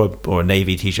Wills or a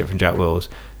navy t-shirt from Jack Wills,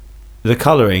 the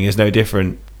colouring is no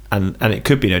different, and it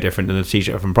could be no different than a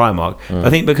t-shirt from Primark.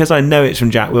 I think because I know it's from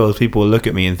Jack Wills, people will look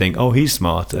at me and think, oh, he's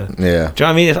smarter. Yeah. Do you know what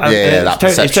I mean?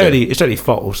 It's totally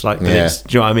false. Like, do you know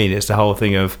what I mean? It's the whole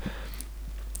thing of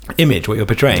image, what you're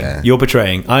portraying.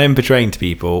 I am portraying to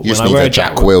people. You just need a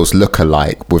Jack Wills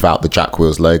look-alike without the Jack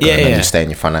Wills logo, and then you stay in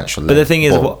your financial. But the thing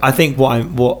is, but that's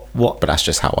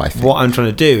just how I think. What I'm trying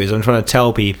to do is I'm trying to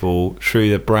tell people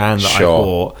through the brand that I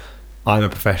bought, I'm a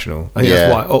professional. I think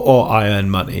that's why, or I earn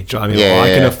money. Do you know what I mean? Or I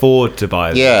can afford to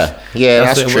buy this.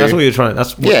 That's true. That's what you're trying.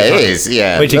 It is.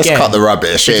 Yeah, which let's again, cut the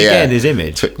rubbish. Which again is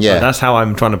image. Yeah, that's how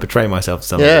I'm trying to portray myself to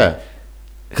somebody. Yeah,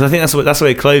 because I think that's the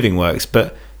way clothing works,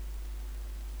 but.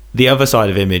 The other side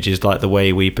of image is like the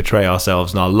way we portray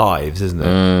ourselves in our lives, isn't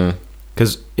it?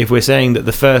 Because if we're saying that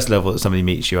the first level that somebody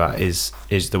meets you at is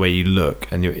the way you look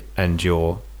and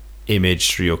your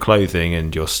image through your clothing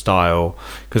and your style,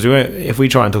 because if we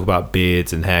try and talk about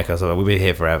beards and haircuts, we'll be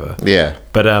here forever. Yeah.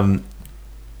 But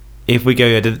if we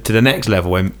go to the next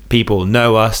level, when people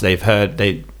know us, they've heard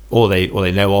they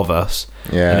know of us,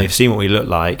 and they've seen what we look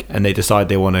like, and they decide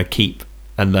they want to keep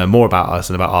and learn more about us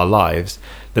and about our lives.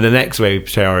 Then the next way we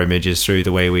portray our image is through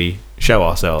the way we show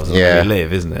ourselves and the way we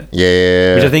live, isn't it?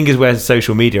 Yeah. Which I think is where the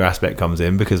social media aspect comes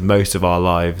in, because most of our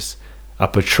lives are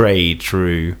portrayed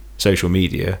through social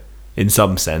media in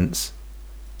some sense.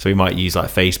 So we might use like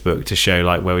Facebook to show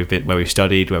like where we've been, where we've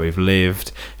studied, where we've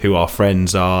lived, who our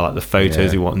friends are, like the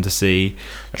photos we want them to see.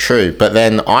 True, but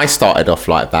then I started off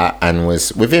like that and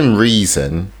was within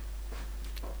reason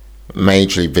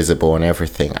majorly visible and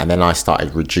everything, and then I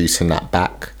started reducing that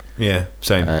back. Yeah,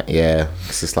 same.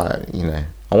 It's just like,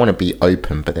 I want to be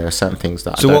open, but there are certain things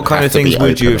that I don't have to be open. So what kind of things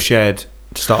would you have shared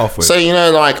to start off with? So,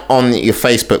 like on your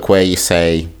Facebook where you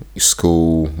say your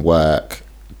school, work,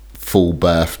 full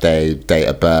birthday, date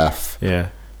of birth. Yeah.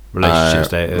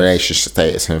 Relationship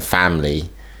status and family.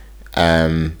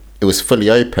 It was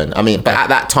fully open. I mean, but at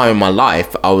that time in my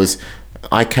life,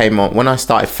 I came on, when I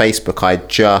started Facebook, I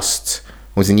just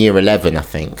was in year 11, I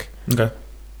think. Okay.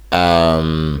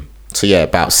 So yeah,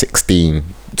 about 16,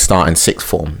 starting sixth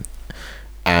form,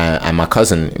 and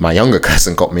my younger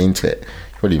cousin got me into it.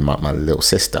 Really, my little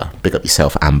sister. Big up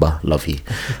yourself, Amber. Love you.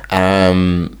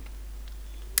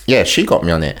 Yeah, she got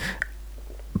me on it.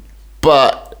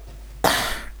 But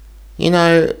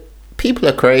people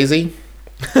are crazy.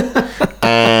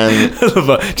 And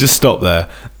just stop there.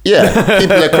 Yeah,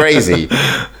 people are crazy.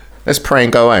 Let's pray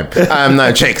and go home.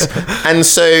 No, chicks. And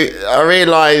so I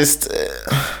realised.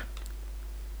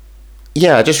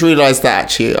 I just realised that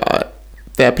actually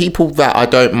there are people that I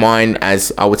don't mind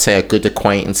as, I would say, are good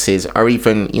acquaintances, or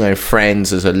even,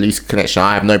 friends as a loose connection.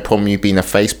 I have no problem you being a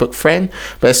Facebook friend,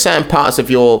 but there's certain parts of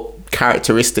your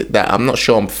characteristic that I'm not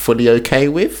sure I'm fully okay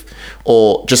with,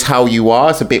 or just how you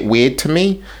are is a bit weird to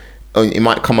me. Or it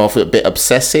might come off a bit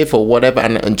obsessive or whatever,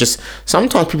 and just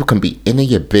sometimes people can be into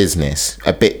your business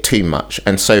a bit too much.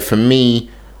 And so for me,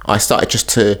 I started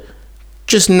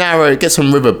just narrow, get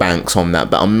some riverbanks on that,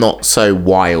 but I'm not so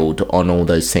wild on all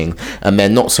those things. And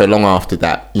then not so long after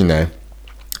that, you know,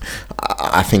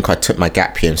 I think I took my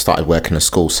gap year and started working at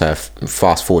school. So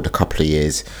fast forward a couple of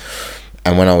years,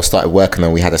 and when I started working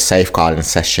there, we had a safeguarding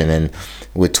session, and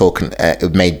we're talking.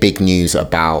 It made big news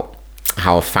about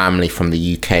how a family from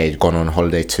the UK had gone on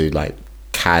holiday to like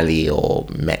Cali or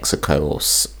Mexico or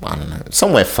I don't know,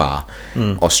 somewhere far,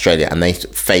 Australia, and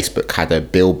Facebook had a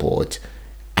billboard,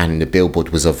 and the billboard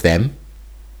was of them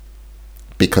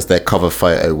because their cover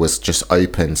photo was just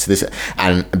open. So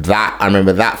I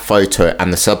remember that photo,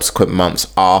 and the subsequent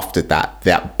months after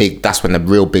that's when the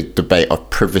real big debate of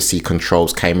privacy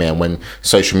controls came in, when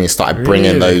social media started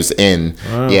bringing those in.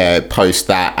 Wow. Yeah, post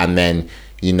that, and then,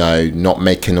 you know, not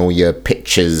making all your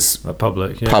pictures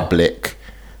public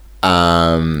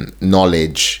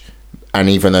knowledge. And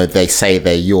even though they say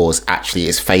they're yours, actually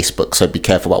it's Facebook. So be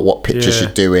careful about what pictures you're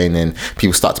doing, and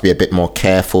people start to be a bit more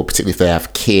careful, particularly if they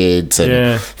have kids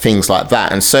and things like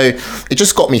that. And so it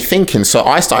just got me thinking. So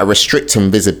I started restricting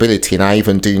visibility, and I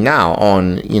even do now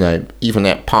on, you know, even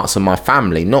at parts of my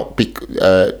family, not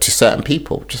to certain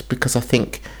people, just because I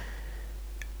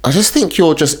just think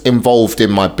you're just involved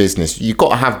in my business. You've got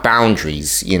to have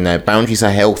boundaries, you know. Boundaries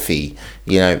are healthy,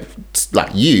 you know. Like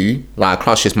I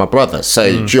class you as my brother.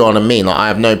 So do you know what I mean? Like, I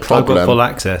have no problem. I've got full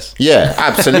access. Yeah,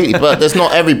 absolutely. But there's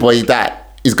not everybody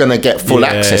that is going to get full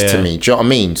access to me. Do you know what I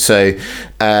mean? So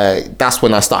that's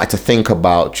when I started to think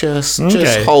about just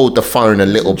hold the phone a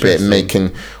little bit,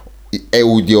 making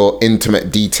all your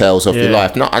intimate details of your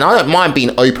life. And I don't mind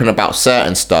being open about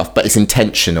certain stuff, but it's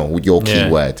intentional, your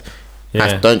keyword.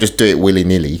 Yeah. Don't just do it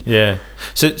willy-nilly. Yeah.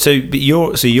 But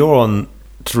you're on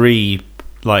 3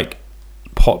 like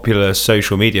popular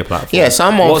social media platforms. Yeah, so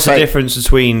what's the difference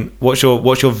between what's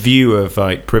your view of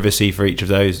like privacy for each of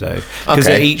those though?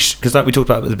 Because like we talked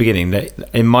about at the beginning,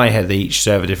 in my head they each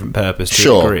serve a different purpose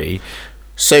to a degree.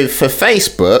 So for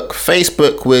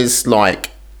Facebook was like,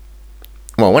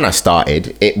 well, when I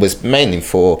started, it was mainly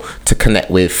to connect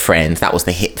with friends. That was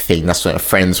the hit thing. That's what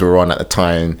friends were on at the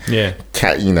time. Yeah.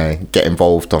 You know, get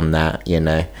involved on that, you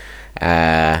know.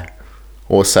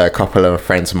 Also, a couple of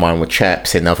friends of mine were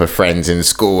chirping other friends in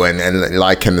school and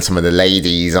liking some of the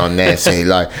ladies on there. So,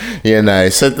 like, you know,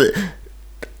 so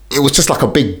it was just like a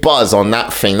big buzz on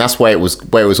that thing. That's where it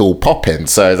was all popping.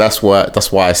 So that's why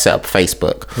I set up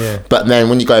Facebook. Yeah. But then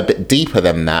when you go a bit deeper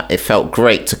than that, it felt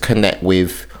great to connect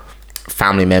with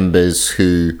family members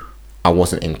who I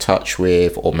wasn't in touch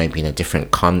with, or maybe in a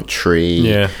different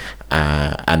country.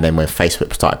 And then when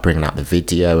Facebook started bringing out the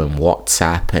video and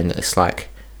WhatsApp, and it's like,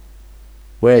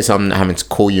 whereas I'm having to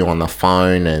call you on the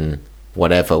phone and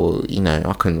whatever, you know,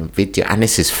 I can video, and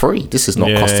this is free. This is not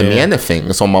costing me anything.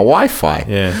 It's on my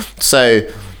Wi-Fi. So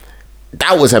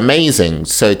that was amazing.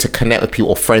 So to connect with people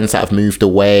or friends that have moved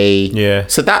away.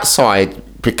 So that side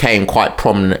became quite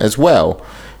prominent as well.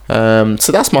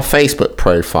 So that's my Facebook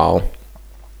profile,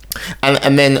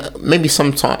 and then maybe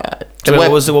sometime. So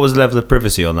what was the level of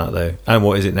privacy on that though, and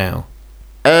what is it now?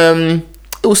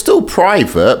 It was still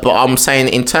private, but I'm saying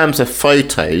in terms of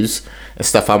photos and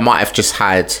stuff, I might have just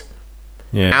had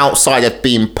outside of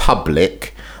being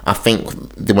public. I think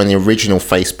when the original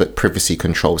Facebook privacy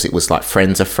controls, it was like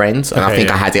friends of friends, and I think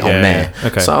I had it on there.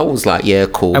 So I was like, yeah,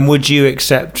 cool. And would you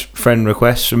accept friend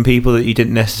requests from people that you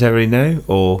didn't necessarily know,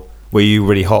 or were you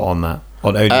really hot on that?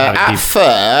 On only at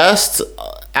first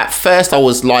I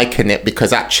was liking it,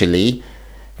 because actually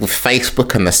with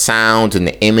Facebook and the sound and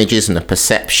the images and the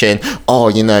perception,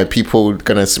 you know, people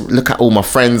gonna look at all my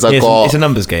friends I got. It's a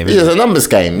numbers game. It's a numbers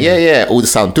game. Yeah. All the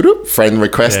sound, friend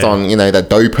request on, you know, the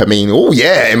dopamine.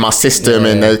 In my system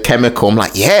and the chemical. I'm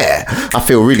like, I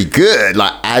feel really good.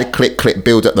 Like add, click,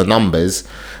 build up the numbers.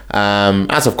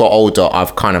 As I've got older,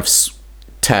 I've kind of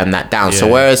turned that down.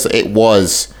 So whereas it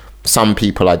was some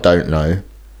people I don't know,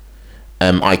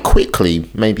 I quickly,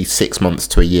 maybe 6 months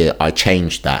to a year, I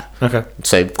changed that.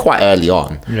 So quite early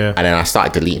on. And then I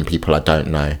started deleting people I don't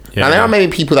know. And there are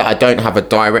maybe people that I don't have a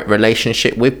direct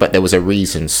relationship with, but there was a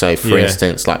reason. So for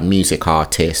instance, like music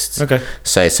artists.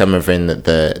 So some of in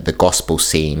the gospel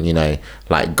scene, you know,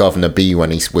 like Governor B, when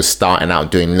he was starting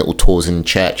out doing little tours in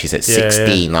churches at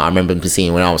 16. Like, I remember him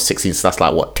seeing when I was 16, so that's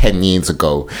like 10 years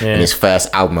ago. And his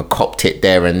first album, I copped it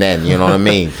there and then, you know what I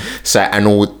mean? So, and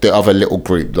all the other little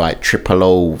group like Triple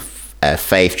O,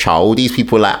 Faith Child, all these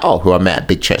people like, who I met at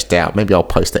Big Church Day Out. Maybe I'll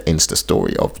post an Insta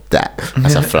story of that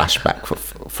as a flashback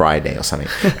Friday or something.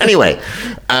 Anyway,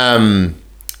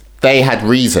 they had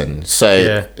reason,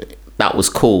 so that was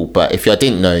cool. But if I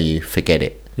didn't know you, forget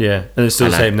it. Yeah, and it's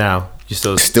still the same now.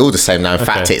 Still the same now. In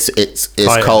fact, it's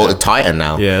tighter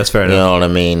now. Yeah, that's fair enough. You know what I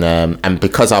mean? And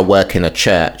because I work in a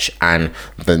church, and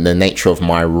the nature of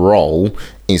my role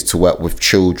is to work with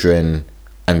children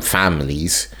and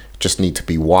families, just need to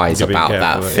be wise about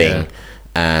that thing.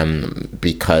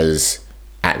 Because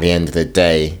at the end of the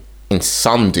day, in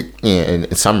some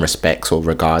respects or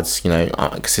regards,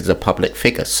 I'm considered a public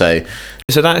figure. So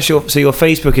that's your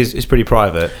Facebook is pretty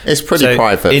private. It's pretty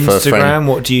private. Instagram,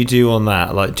 what do you do on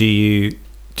that? Like, do you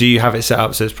have it set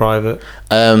up so it's private?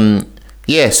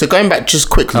 So going back just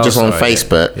quickly, on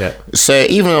Facebook. Yeah. So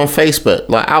even on Facebook,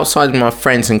 like outside of my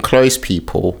friends and close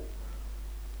people,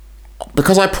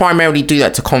 because I primarily do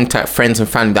that to contact friends and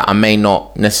family that I may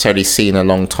not necessarily see in a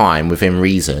long time, within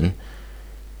reason.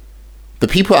 The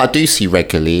people that I do see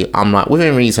regularly, I'm like,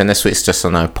 within reason, unless it's just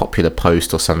a popular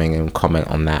post or something and comment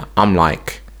on that. I'm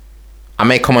like, I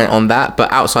may comment on that,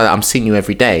 but outside that, I'm seeing you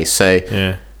every day. So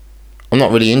I'm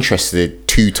not really interested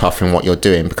too tough in what you're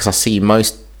doing, because I see you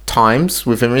most times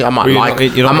within reason.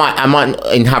 I might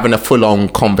in having a full-on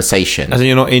conversation. As in,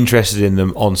 you're not interested in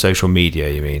them on social media,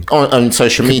 you mean? On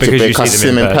social media, because I see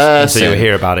them in person. So you'll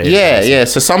hear about it. Yeah.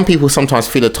 So some people sometimes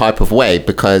feel a type of way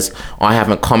because I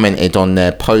haven't commented on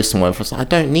their post and whatever. I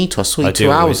don't need to. I saw you 2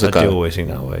 hours ago. I do always think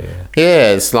that way,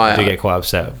 Yeah, it's like... I do get quite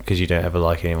upset because you don't ever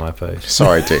like any of my posts.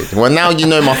 Sorry, dude. Well, now you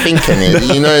know my thinking.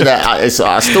 You know that I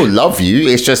still love you.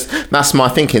 It's just, that's my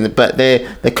thinking. But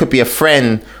there could be a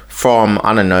friend from,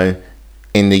 I don't know,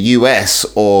 in the US,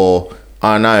 or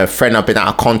I don't know, a friend I've been out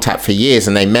of contact for years,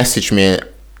 and they message me.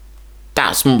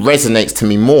 That resonates to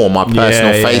me more, my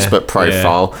personal Facebook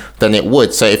profile, than it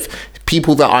would. So if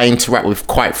people that I interact with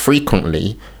quite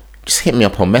frequently, just hit me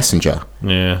up on Messenger.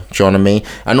 Yeah. Do you know what I mean?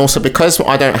 And also, because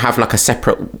I don't have like a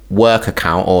separate work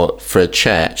account or for a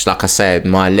church, like I said,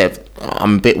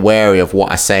 I'm a bit wary of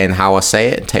what I say and how I say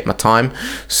it, and take my time.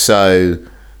 So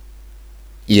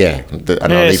yeah, and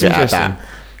I'll leave it at that.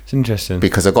 It's interesting.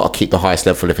 Because I've got to keep the highest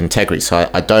level of integrity. So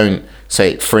I don't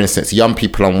say, for instance, young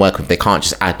people I'm working with, they can't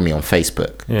just add me on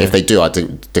Facebook. Yeah. If they do, I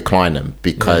decline them,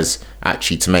 because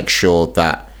actually to make sure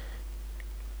that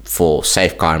for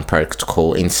safeguarding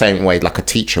protocol, in the same way like a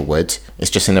teacher would, it's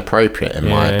just inappropriate in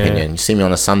my opinion. You see me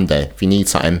on a Sunday, if you need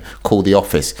something, call the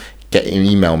office.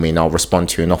 Email me and I'll respond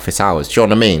to you in office hours. Do you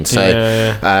know what I mean?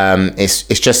 So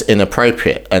it's just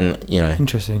inappropriate, and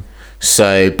interesting.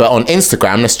 So, but on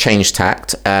Instagram, let's change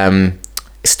tact.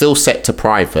 It's still set to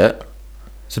private.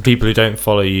 So people who don't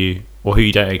follow you or who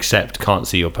you don't accept can't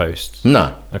see your posts?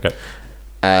 No. Okay.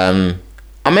 And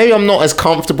maybe I'm not as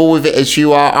comfortable with it as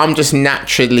you are. I'm just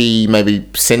naturally maybe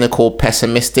cynical,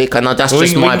 pessimistic, and that's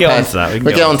just my person.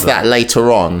 We'll get onto that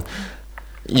later on.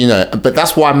 But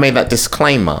that's why I made that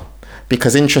disclaimer.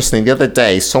 Because interestingly, the other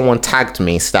day, someone tagged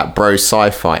me, so that bro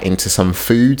sci-fi, into some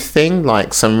food thing,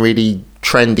 like some really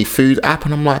trendy food app,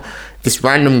 and I'm like, this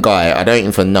random guy I don't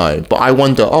even know, but I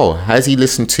wonder, has he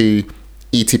listened to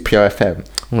ETPO FM?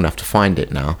 I'm gonna have to find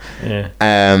it now.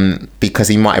 Because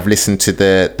he might have listened to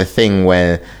the thing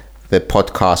where the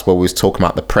podcast where we was talking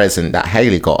about the present that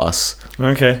Haley got us.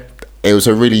 Okay. It was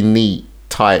a really neat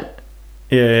type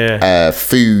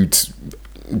food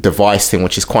device thing,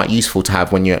 which is quite useful to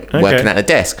have when you're working at a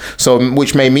desk. So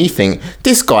which made me think,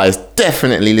 this guy's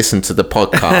definitely listened to the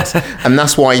podcast and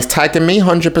that's why he's tagging me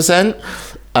 100%.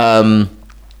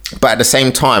 But at the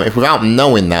same time, if without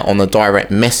knowing that on a direct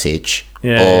message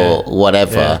or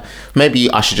whatever,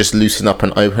 maybe I should just loosen up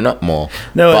and open up more.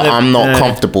 But I'm not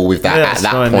comfortable with that at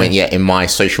that point yet in my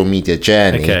social media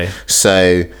journey.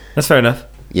 So that's fair enough.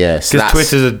 Yes, because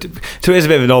Twitter's a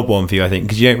bit of an odd one for you, I think,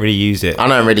 because you don't really use it. I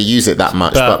don't really use it that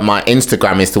much, but my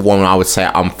Instagram is the one where I would say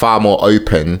I'm far more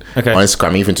open on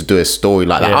Instagram, even to do a story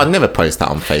like that. I'd never post that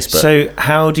on Facebook. So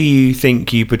how do you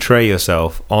think you portray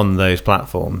yourself on those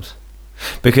platforms?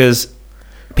 Because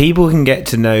people can get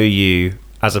to know you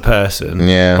as a person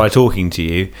by talking to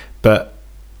you, but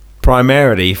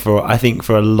primarily for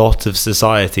a lot of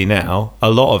society now, a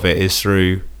lot of it is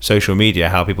through social media,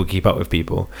 how people keep up with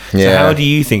people. So how do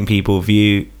you think people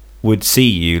would see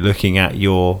you looking at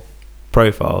your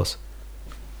profiles?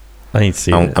 I need to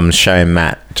see it. I'm showing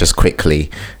Matt just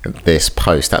quickly this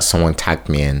post that someone tagged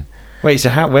me in. Wait, so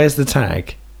where's the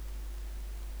tag?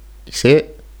 You see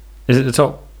it? Is it the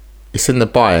top? It's in the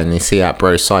bio, and you see that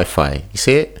bro sci-fi. You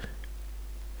see it?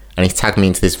 And he tagged me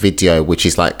into this video, which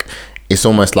is like, it's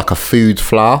almost like a food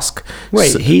flask.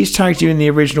 Wait, he's tagged you in the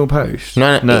original post?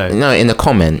 No, in the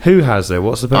comment. Who has though?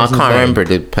 What's the person's name? I can't remember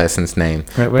the person's name.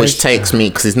 Right, which takes me,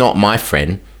 because he's not my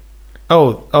friend.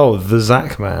 Oh, the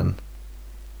Zach man.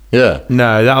 Yeah.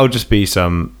 No, that'll just be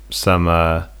some.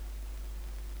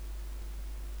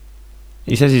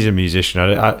 He says he's a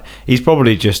musician. He's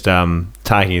probably just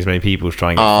tagging as many people to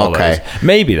try and get followers. Okay.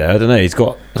 Maybe though, I don't know. He's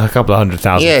got a couple of 100,000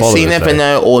 followers. Yeah, so you never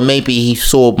know. Or maybe he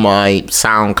saw my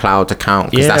SoundCloud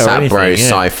account, because that's at Bro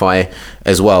Sci-Fi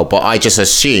as well. But I just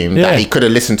assumed that he could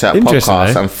have listened to that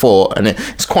podcast and thought, and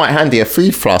it's quite handy, a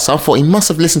food flask. I thought he must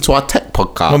have listened to our tech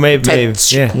podcast. Well, maybe,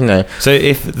 you know. So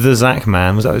if the Zach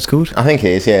Man, was that what it's called? I think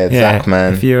it is. Yeah, Zach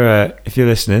Man. If you're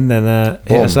listening, then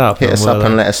hit us up. Hit us up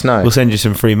and let us know. We'll send you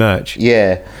some free merch.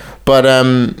 Yeah, but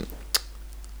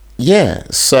yeah.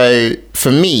 So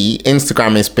for me,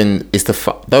 Instagram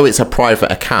though it's a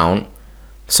private account.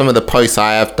 Some of the posts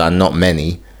I have done, not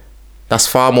many, that's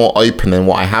far more open than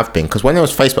what I have been. Because when it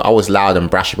was Facebook, I was loud and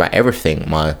brash about everything.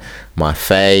 My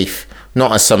faith,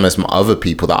 not as some as my other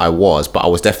people that I was, but I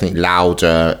was definitely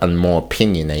louder and more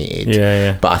opinionated.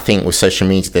 Yeah. But I think with social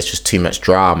media, there's just too much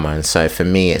drama, and so for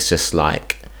me, it's just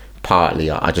like partly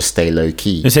I just stay low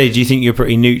key. And say, do you think you're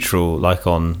pretty neutral, like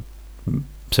on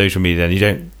social media? And you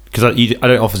don't, because I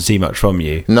don't often see much from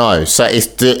you. No, so it's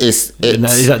is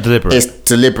that deliberate? It's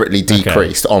deliberately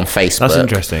decreased on Facebook. That's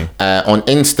interesting. On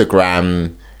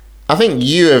Instagram, I think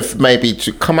you have maybe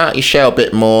to come out your shell a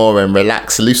bit more and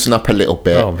relax, loosen up a little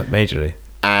bit. Oh, majorly.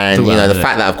 And the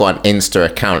fact that I've got an Insta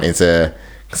account is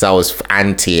because I was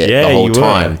anti it the whole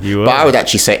time. But I would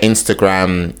actually say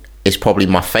Instagram is probably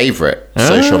my favourite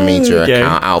social media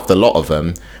account out of the lot of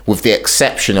them, with the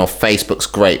exception of Facebook's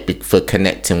great for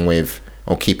connecting with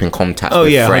or keep in contact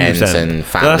with friends 100%. And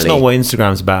family. But that's not what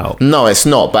Instagram's about. No, it's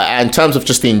not. But in terms of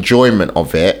just the enjoyment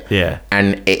of it,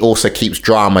 and it also keeps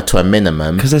drama to a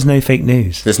minimum. Because there's no fake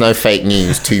news. There's no fake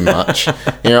news too much.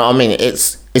 You know what I mean?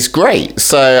 It's great.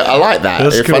 So I like that.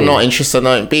 If cool. I'm not interested,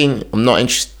 I'm not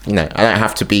interested. You know, I don't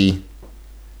have to be.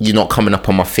 You're not coming up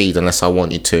on my feed unless I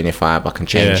want you to, and if I have, I can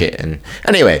change it. And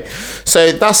anyway,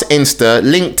 so that's Insta.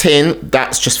 LinkedIn,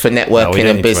 that's just for networking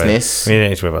and business. We don't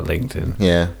need to worry about LinkedIn.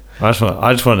 Yeah. I just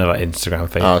want to know about Instagram,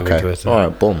 Facebook, and Twitter. All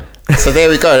right, boom. So there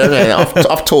we go.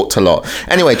 I've talked a lot.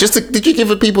 Anyway, did you give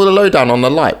the people the lowdown on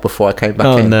the light before I came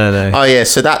back in? No. Oh yeah,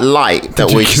 so that light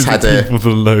that we just had the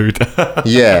lowdown.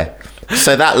 Yeah.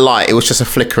 So that light, it was just a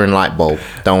flickering light bulb.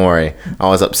 Don't worry. I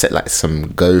was upset like some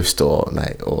ghost or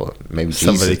maybe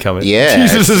somebody Jesus. coming. Yeah.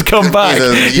 Jesus has come back.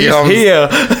 He's here.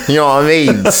 You know what I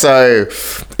mean? So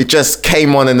it just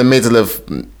came on in the middle of,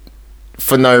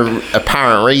 for no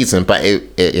apparent reason, but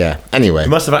anyway. It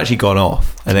must have actually gone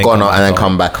off. And then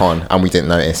come back on, and we didn't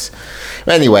notice.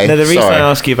 Anyway, the reason I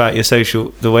ask you about your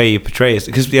the way you portray it,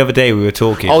 because the other day we were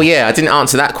talking. Oh yeah, I didn't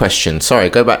answer that question. Sorry,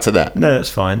 go back to that. No, that's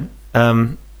fine.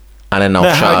 And then I'll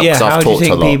shut up because I've talked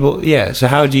a lot. So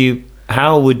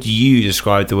how would you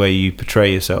describe the way you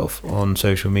portray yourself on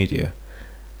social media?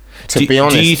 To be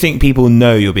honest, do you think people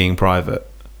know you're being private,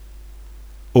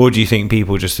 or do you think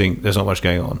people just think there's not much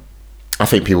going on? I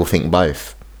think people think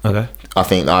both. Okay. I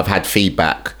think I've had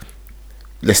feedback.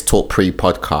 Let's talk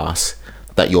pre-podcast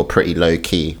that you're pretty low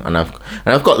key, and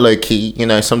I've got low key. You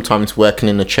know, sometimes working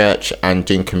in the church and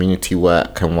doing community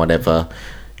work and whatever.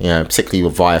 You know, particularly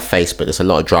via Facebook, there's a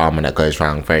lot of drama that goes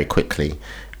around very quickly.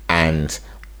 And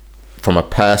from a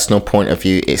personal point of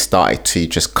view, it started to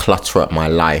just clutter up my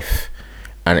life.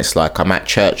 And it's like I'm at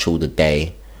church all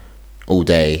day.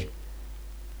 It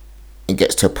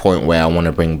gets to a point where I want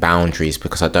to bring boundaries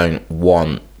because I don't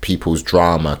want people's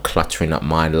drama cluttering up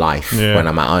my life when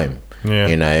I'm at home. Yeah.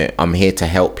 You know, I'm here to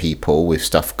help people with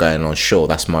stuff going on. Sure,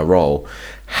 that's my role.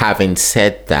 Having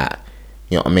said that,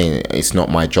 you know what I mean? It's not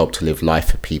my job to live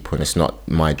life for people, and it's not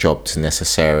my job to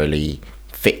necessarily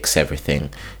fix everything.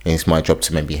 It's my job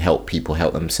to maybe help people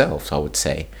help themselves, I would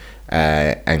say,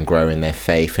 and grow in their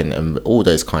faith and all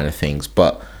those kind of things.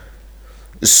 But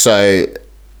so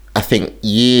I think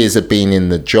years of being in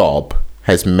the job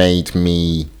has made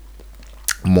me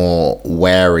more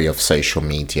wary of social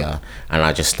media, and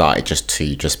I just started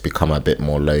to become a bit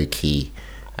more low key.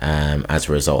 As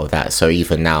a result of that. So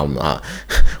even now,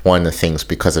 one of the things,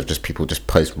 because of just people just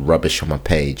post rubbish on my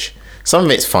page, some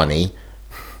of it's funny,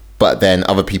 but then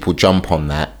other people jump on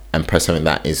that and post something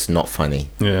that is not funny.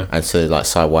 Yeah. And so like,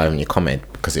 so why haven't you comment?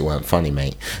 Because it weren't funny,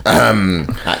 mate.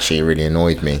 Actually, it really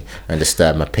annoyed me and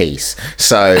disturbed my peace.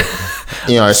 So,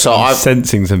 you know, so I'm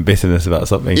sensing some bitterness about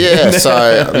something. Yeah,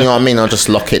 so, you know what I mean? I'll just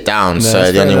lock it down. No,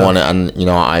 so the only one, and, you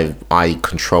know, I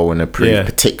control and approve,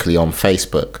 particularly on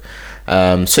Facebook.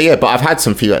 But I've had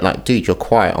some feedback like, dude, you're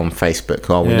quiet on Facebook.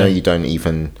 Oh, we know you don't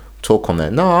even talk on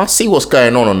there. No, I see what's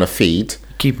going on the feed.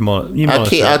 keep them on.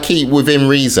 I keep within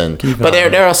reason. But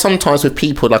there are some times with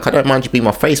people, like, I don't mind you being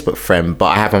my Facebook friend, but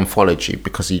I have unfollowed you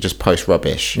because you just post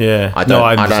rubbish. Yeah. I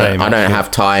don't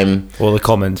have time. All the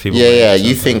comments people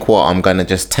you think what, I'm going to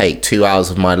just take 2 hours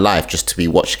of my life just to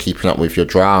be keeping up with your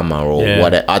drama or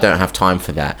whatever. I don't have time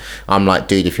for that. I'm like,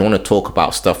 dude, if you want to talk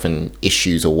about stuff and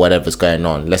issues or whatever's going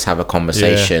on, let's have a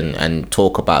conversation and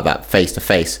talk about that face to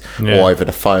face or over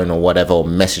the phone or whatever, or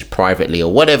message privately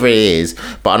or whatever it is.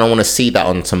 But I don't want to see that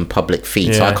on some public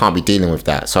feed, so I can't be dealing with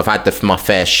that. So I've had my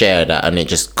fair share of that, and it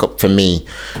just, for me,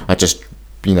 I just,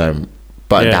 batten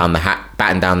down the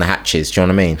hatches. Do you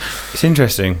know what I mean? It's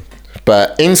interesting.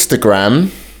 But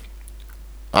Instagram,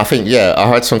 I think, I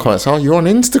heard some comments, oh, you're on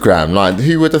Instagram, like,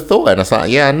 who would have thought it? And I was like,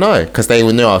 yeah, I know, because they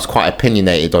knew I was quite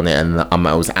opinionated on it, and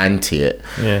I was anti it.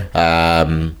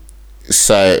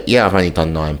 So I've only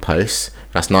done 9 posts.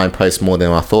 That's 9 posts more than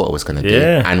I thought I was going to do,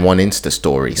 and 1 Insta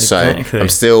story. Exactly. So I'm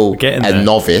still a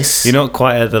novice. You're not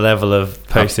quite at the level of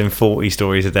posting 40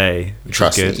 stories a day.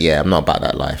 Trust me, I'm not about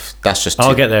that life. That's just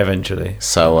I'll get there eventually.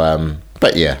 So,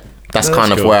 but that's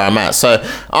kind of cool. Where I'm at. So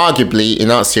arguably,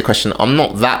 in answer to your question, I'm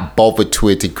not that bothered to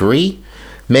a degree.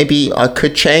 Maybe I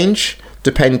could change,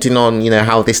 depending on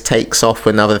how this takes off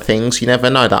and other things. You never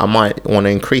know, that I might want to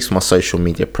increase my social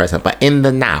media presence, but in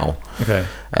the now,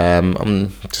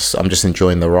 I'm just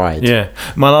enjoying the ride.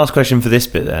 My last question for this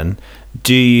bit then: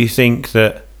 do you think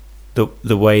that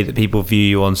the way that people view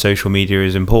you on social media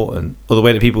is important, or the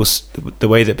way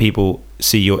that people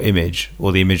see your image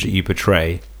or the image that you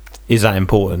portray, is that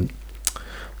important?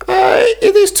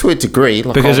 It is to a degree,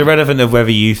 because irrelevant of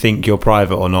whether you think you're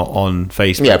private or not on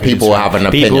Facebook. People will have an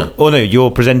opinion. Or no,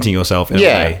 you're presenting yourself in a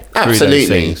way.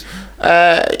 Absolutely.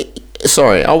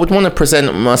 Sorry, I would want to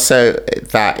present myself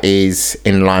that is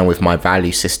in line with my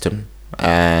value system,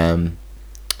 and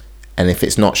if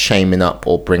it's not shaming up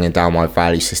or bringing down my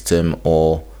value system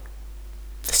or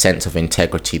the sense of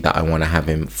integrity that I want to have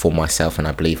for myself, and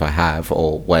I believe I have,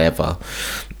 or whatever,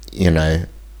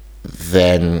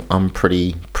 then I'm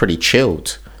pretty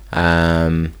chilled.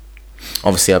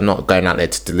 Obviously, I'm not going out there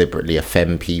to deliberately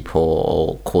offend people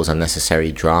or cause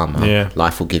unnecessary drama.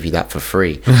 Life will give you that for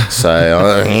free.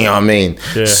 So you know what I mean.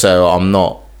 So I'm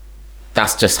not.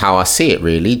 That's just how I see it,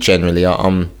 really. Generally,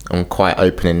 I'm quite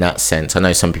open in that sense. I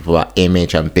know some people are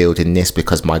image, I'm building this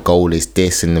because my goal is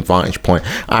this and the vantage point.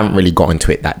 I haven't really got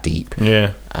into it that deep.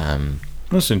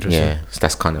 That's interesting. So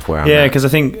that's kind of where I'm at. Because I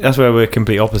think that's where we're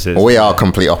complete opposites. We are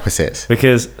complete opposites. But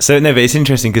it's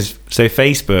interesting because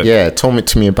Facebook. Talk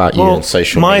to me about you on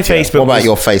social media. Facebook. What about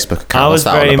your Facebook account? I was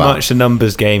very much a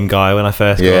numbers game guy when I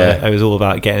first got it. I was all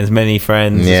about getting as many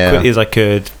friends as quickly as I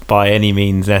could by any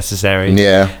means necessary.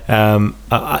 The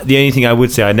only thing I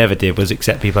would say I never did was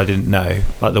accept people I didn't know,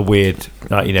 like the weird,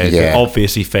 the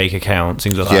obviously fake accounts,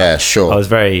 things like that. Yeah, sure. I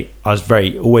was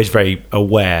always very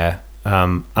aware.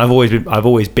 I've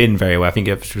always been very aware. I think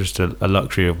it's just a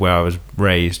luxury of where I was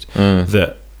raised,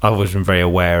 that I've always been very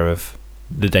aware of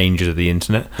the dangers of the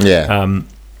internet. So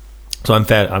I'm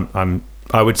fair.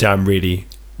 I would say I'm really,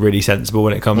 really sensible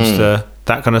when it comes to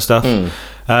that kind of stuff.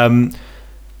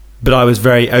 But I was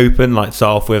very open, like, to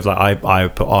start off with. Like, I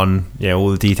put on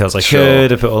all the details I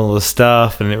could. I put on all the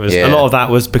stuff, and it was a lot of that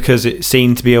was because it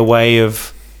seemed to be a way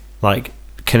of like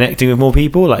connecting with more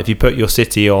people. Like, if you put your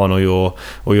city on or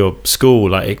your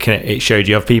school, like it showed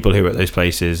you have people who are at those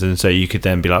places, and so you could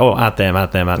then be like, oh, add them. I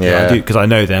do, because I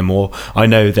know them, or I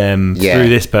know them through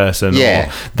this person,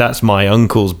 or that's my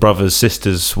uncle's brother's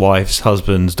sister's wife's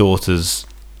husband's daughter's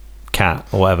cat,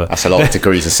 or whatever. That's a lot of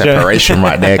degrees of separation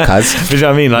right there, cuz. You know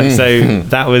what I mean? Like, so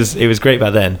it was great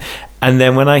back then. And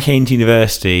then when I came to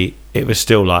university, it was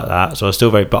still like that. So I was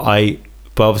still very,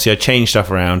 but obviously I changed stuff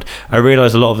around. I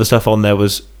realised a lot of the stuff on there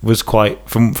was quite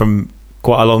from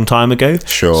quite a long time ago.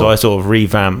 Sure. So I sort of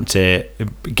revamped it,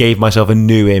 gave myself a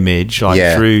new image,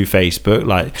 through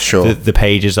Facebook, the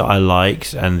pages that I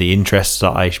liked and the interests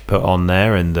that I put on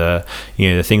there, and the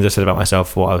things I said about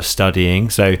myself, what I was studying.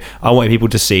 So I wanted people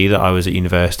to see that I was at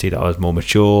university, that I was more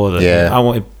mature. I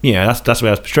wanted, that's the way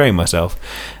I was portraying myself.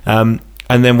 And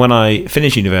then when I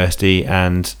finished university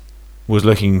and was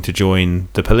looking to join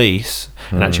the police,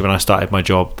 and actually when I started my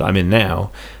job that I'm in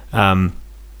now,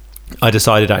 I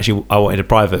decided actually I wanted a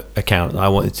private account. I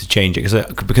wanted to change it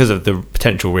because of the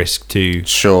potential risk to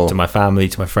my family,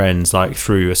 to my friends, like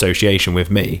through association with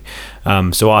me.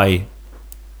 So I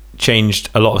changed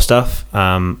a lot of stuff.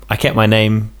 I kept my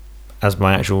name as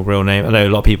my actual real name. I know a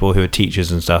lot of people who are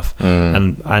teachers and stuff,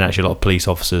 and actually a lot of police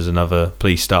officers and other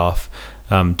police staff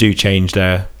do change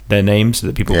their names so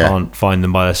that people can't find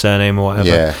them by their surname or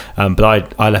whatever.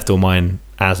 But I left all mine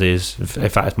as is. In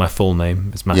fact, it's my full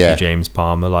name. It's Matthew James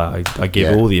Palmer. Like I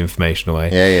give all the information away.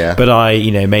 Yeah. But I,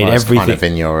 made everything kind of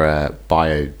in your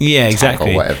bio. Yeah,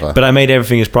 exactly. Or whatever. But I made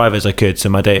everything as private as I could. So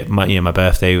my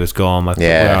birthday was gone.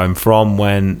 Where I'm from,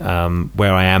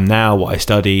 where I am now, what I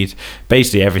studied,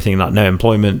 basically everything, like no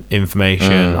employment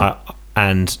information,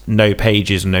 and no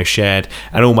pages and no shared.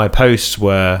 And all my posts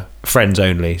were friends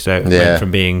only. So it went from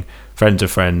being friends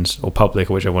of friends or public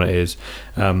or whichever one it is.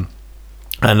 And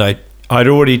I'd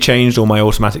already changed all my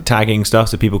automatic tagging stuff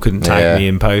so people couldn't tag me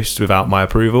in posts without my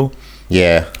approval.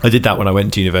 Yeah. I did that when I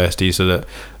went to university so that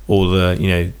all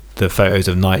the, the photos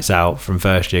of nights out from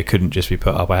first year couldn't just be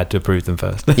put up. I had to approve them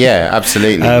first. Yeah,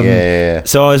 absolutely. Yeah.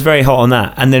 So I was very hot on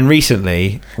that. And then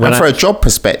recently... And for a job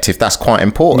perspective, that's quite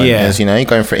important. As you're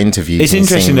going for interviews. It's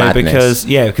interesting though, because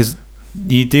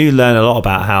you do learn a lot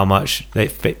about how much they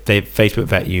Facebook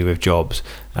vet you with jobs.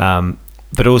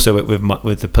 But also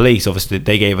with the police, obviously,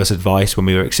 they gave us advice when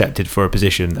we were accepted for a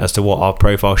position as to what our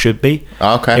profile should be.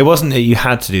 Okay. It wasn't that you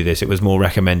had to do this; it was more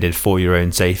recommended for your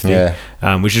own safety,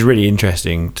 which is really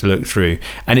interesting to look through.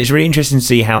 And it's really interesting to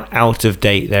see how out of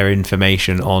date their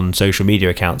information on social media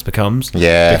accounts becomes.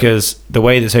 Yeah. Because the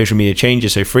way that social media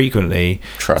changes so frequently,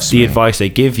 advice they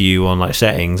give you on like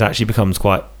settings actually becomes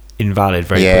quite invalid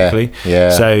very quickly.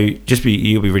 Yeah. So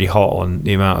you'll be really hot on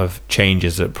the amount of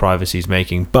changes that privacy is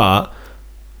making, but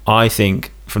I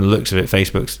think from the looks of it,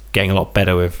 Facebook's getting a lot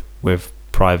better with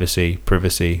privacy,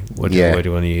 whatever word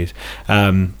you want to use,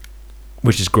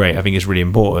 which is great. I think it's really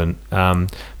important. But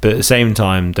at the same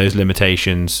time, those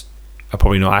limitations are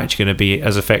probably not actually going to be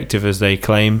as effective as they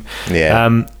claim.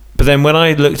 Yeah. But then when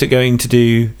I looked at going to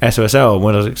do SOSL,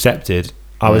 when I was accepted,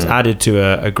 I was added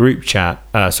to a group chat,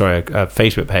 a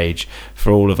Facebook page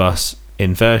for all of us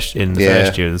in the first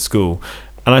year of the school.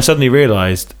 And I suddenly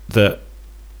realised that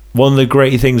one of the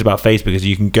great things about Facebook is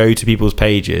you can go to people's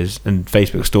pages and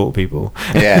Facebook stalk people.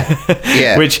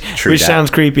 Yeah. which sounds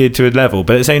creepy to a level,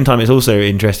 but at the same time, it's also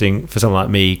interesting for someone like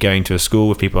me going to a school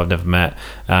with people I've never met,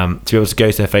 to be able to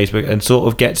go to their Facebook and sort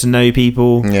of get to know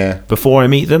people before I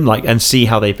meet them, and see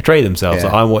how they portray themselves.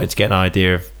 I wanted to get an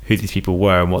idea of who these people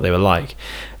were and what they were like.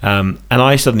 And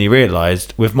I suddenly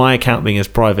realised, with my account being as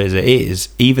private as it is,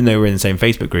 even though we're in the same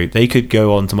Facebook group, they could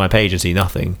go onto my page and see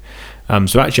nothing.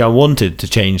 So actually I wanted to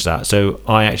change that. So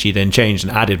I actually then changed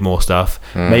and added more stuff,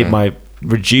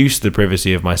 reduced the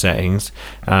privacy of my settings,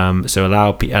 so and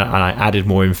I added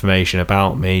more information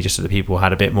about me just so that people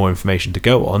had a bit more information to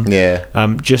go on.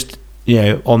 Just,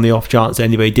 on the off chance that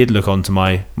anybody did look onto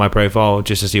my profile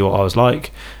just to see what I was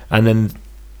like. And then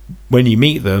when you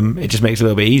meet them, it just makes it a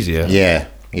little bit easier.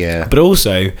 Yeah. But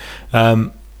also,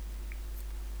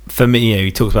 for me,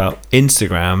 he talks about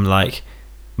Instagram,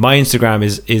 my Instagram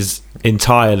is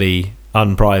entirely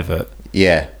unprivate.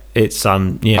 Yeah. It's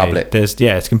public.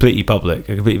 It's completely public,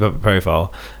 a completely public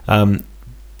profile.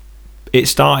 It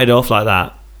started off like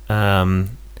that.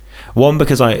 One,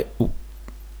 because I've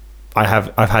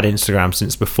had Instagram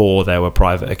since before there were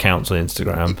private accounts on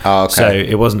Instagram. Oh, okay. So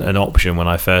it wasn't an option when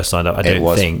I first signed up. I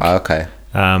don't think. Oh, okay.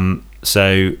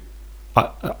 So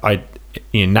I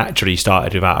naturally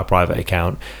started without a private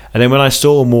account, and then when I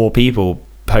saw more people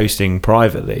posting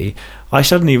privately, I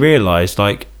suddenly realized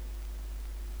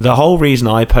the whole reason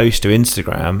I post to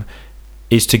Instagram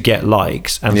is to get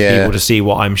likes and for people to see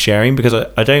what I'm sharing, because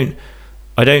I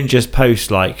don't just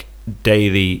post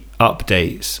daily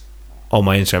updates on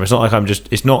my Instagram. It's not like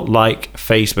it's not like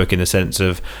Facebook in the sense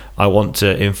of I want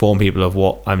to inform people of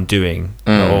what I'm doing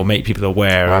or make people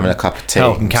aware. I'm having a cup of tea,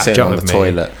 help them catch sitting up on with the me.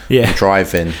 toilet, I'm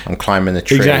driving, I'm climbing the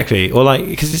tree. Exactly. Or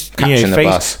because catching the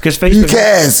bus. Because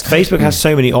Facebook has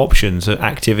so many options of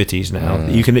activities now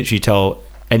that you can literally tell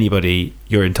anybody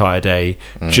your entire day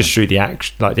just through the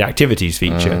activities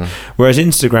feature. Whereas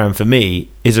Instagram for me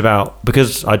is about,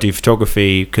 because I do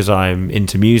photography, because I'm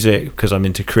into music, because I'm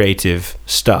into creative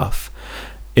stuff,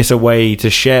 it's a way to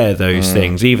share those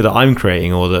things, either that I'm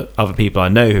creating or that other people I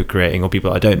know who are creating or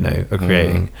people I don't know are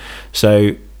creating.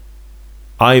 So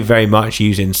I very much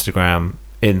use Instagram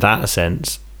in that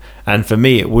sense. And for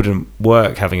me, it wouldn't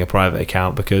work having a private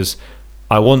account because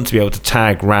I want to be able to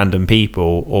tag random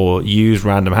people or use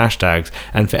random hashtags,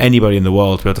 and for anybody in the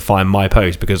world to be able to find my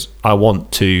post, because I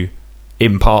want to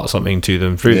impart something to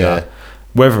them through that,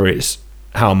 whether it's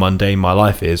how mundane my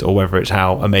life is or whether it's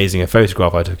how amazing a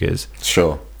photograph I took is.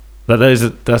 Sure.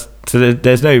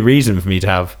 There's no reason for me to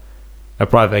have a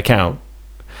private account.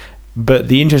 But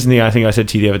the interesting thing I think I said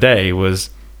to you the other day was,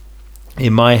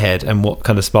 in my head, and what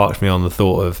kind of sparked me on the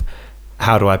thought of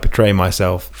how do I portray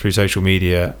myself through social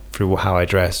media, through how I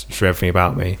dress, through everything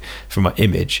about me, through my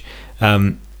image,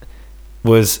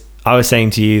 was I was saying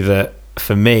to you that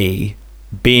for me,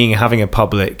 having a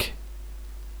public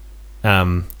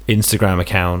Instagram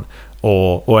account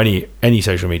or any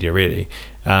social media really,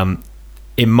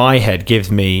 in my head gives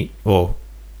me or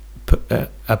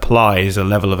applies a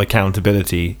level of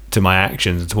accountability to my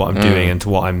actions, to what I'm doing and to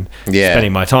what I'm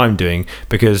spending my time doing.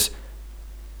 Because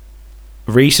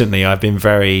recently I've been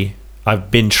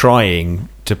trying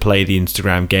to play the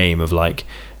Instagram game of like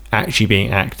actually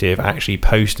being active, actually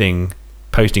posting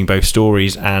both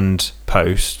stories and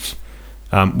posts,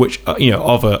 which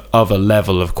of a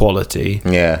level of quality.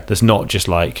 Yeah, that's not just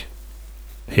like,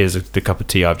 here's the cup of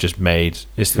tea I've just made.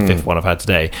 It's the fifth one I've had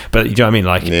today. But you know what I mean?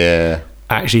 Like,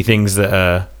 actually things that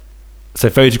are, so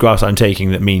photographs I'm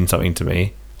taking that mean something to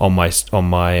me on my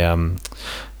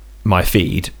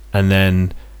feed, and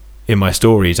then in my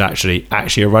stories actually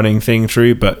a running thing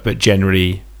through, but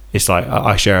generally it's like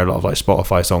I share a lot of like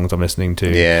Spotify songs I'm listening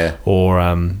to,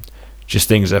 or just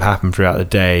things that have happened throughout the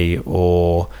day,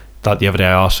 or like the other day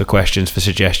I asked for questions for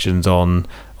suggestions on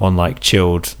like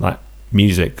chilled like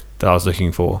music that I was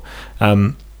looking for,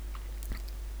 and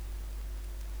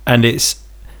it's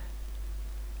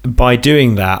by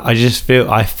doing that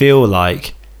I feel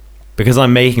like, because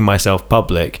I'm making myself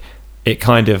public,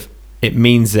 it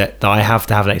means that I have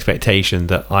to have an expectation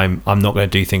that I'm not going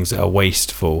to do things that are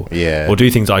wasteful, or do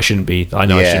things I shouldn't be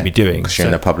doing. Because you're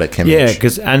in a public image.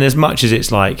 Yeah, and as much as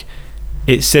it's like,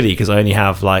 it's silly because I only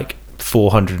have like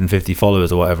 450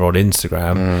 followers or whatever on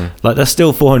Instagram, like there's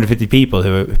still 450 people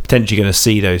who are potentially going to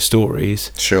see those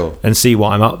stories, and see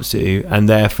what I'm up to, and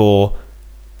therefore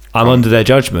I'm under their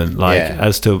judgment, like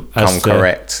as to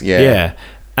correct.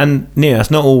 And that's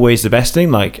not always the best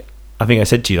thing. Like I think I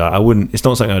said to you, like it's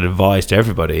not something I'd advise to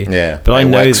everybody. But I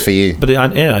know it works for you. But I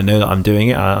know that I'm doing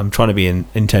it. I'm trying to be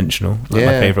intentional. Like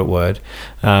my favorite word.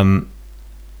 And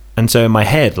so in my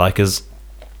head, like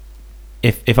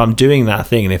if I'm doing that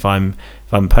thing, and if I'm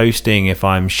posting, if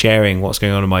I'm sharing what's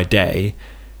going on in my day,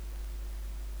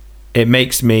 it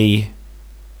makes me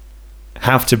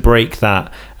have to break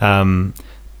that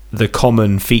the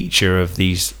common feature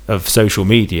of social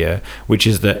media, which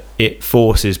is that it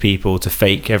forces people to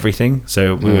fake everything.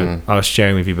 So I was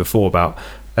sharing with you before about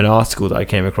an article that I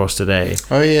came across today.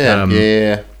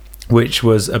 Which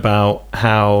was about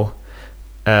how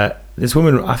this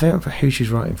woman, I think who she's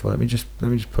writing for. Let me just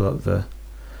pull up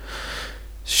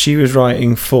she was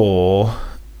writing for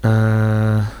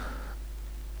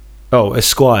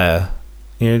Esquire.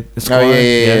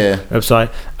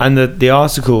 Website, and the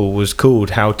article was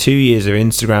called "How 2 years of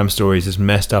Instagram stories has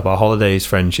messed up our holidays,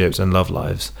 friendships, and love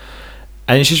lives."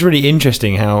 And it's just really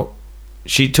interesting how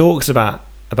she talks about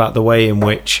the way in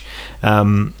which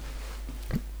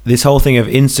this whole thing of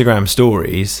Instagram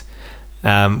stories,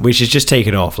 which has just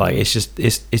taken off. Like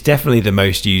it's definitely the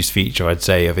most used feature, I'd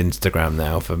say, of Instagram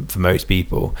now for most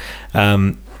people.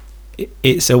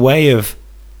 It's a way of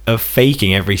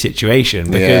faking every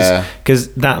situation, because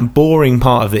that boring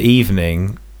part of the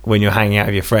evening when you're hanging out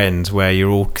with your friends where you're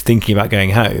all thinking about going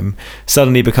home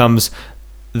suddenly becomes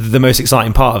the most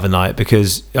exciting part of the night,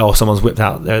 because someone's whipped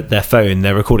out their phone,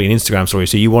 they're recording an Instagram story,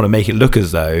 so you want to make it look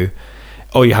as though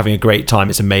you're having a great time,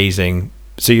 it's amazing.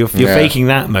 So you're faking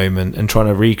that moment and trying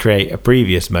to recreate a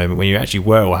previous moment when you actually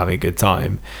were all having a good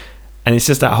time. And it's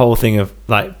just that whole thing of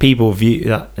like, people view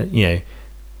that,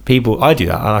 people, I do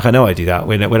that, like I know I do that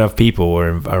when other people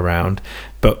were around,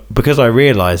 but because I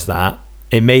realized that,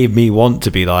 it made me want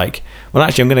to be like, well,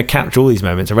 actually I'm going to capture all these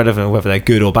moments, irrelevant of whether they're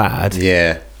good or bad,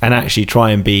 and actually try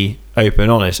and be open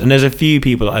and honest. And there's a few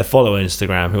people that I follow on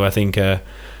Instagram who I think are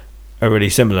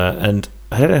really similar, and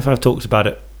I don't know if I've talked about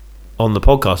it on the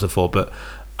podcast before, but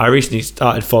I recently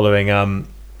started following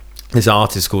this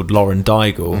artist called Lauren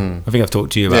Daigle. I think I've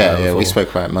talked to you about her before. We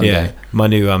spoke about it Monday. My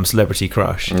new celebrity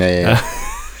crush.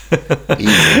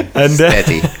 Easy, and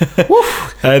steady,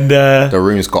 and the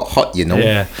room's got hot,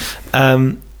 but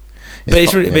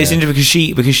it's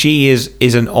interesting because she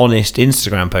is an honest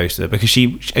Instagram poster, because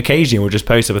she occasionally will just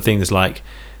post up a thing that's like,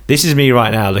 this is me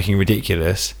right now looking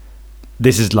ridiculous,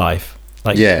 this is life,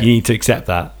 like you need to accept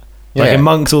that. Like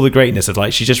amongst all the greatness of,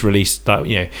 like, she just released,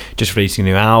 like, just releasing a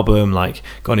new album, like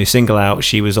got a new single out.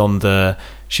 She was on the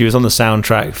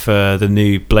soundtrack for the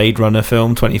new Blade Runner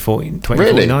film 2049.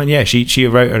 Really? Yeah, she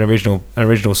wrote an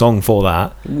original song for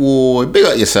that. Whoa, big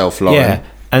up yourself, Lauren. Yeah.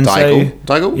 And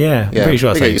Daigle? Yeah, I'm pretty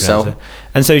sure I said yourself.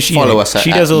 And so she follow us.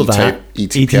 She does all that.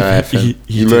 ETPO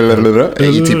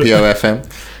FM.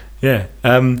 Yeah.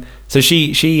 So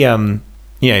she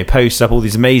posts up all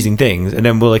these amazing things, and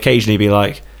then will occasionally be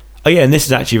like, oh yeah, and this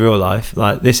is actually real life.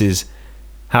 Like, this is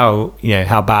how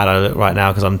bad I look right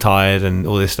now because I'm tired and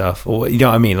all this stuff. Or, you know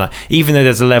what I mean? Like, even though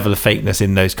there's a level of fakeness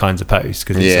in those kinds of posts,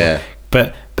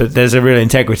 but but there's a real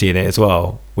integrity in it as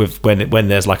well. With when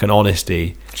there's like an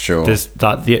honesty. Sure. There's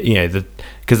that, you know,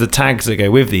 because the tags that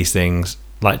go with these things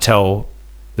like tell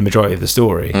the majority of the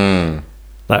story.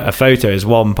 Like a photo is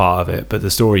one part of it, but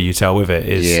the story you tell with it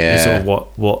is sort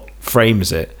of what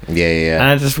frames it.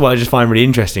 Yeah. And that's what I just find really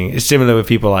interesting. It's similar with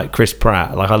people like Chris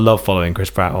Pratt. Like I love following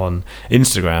Chris Pratt on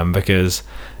Instagram because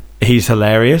he's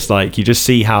hilarious. Like you just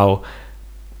see how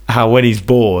when he's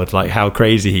bored, like how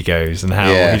crazy he goes, and how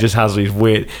he just has these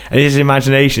weird, and his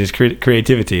imagination, his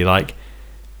creativity. Like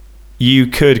you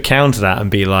could counter that and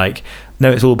be like,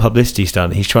 no, it's all publicity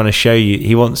stunt. He's trying to show you,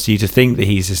 he wants you to think that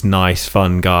he's this nice,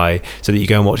 fun guy so that you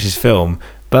go and watch his film.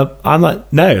 But I'm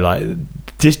like, no, like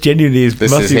this genuinely is.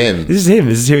 This is him. This is him.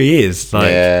 This is who he is.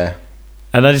 Like,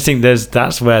 and I just think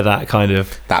that's where that kind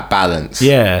of that balance.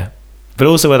 Yeah, but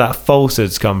also where that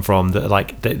falsehoods come from. That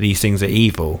like that these things are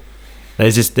evil.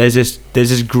 There's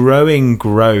this growing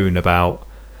groan about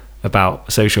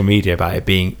social media, about it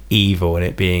being evil and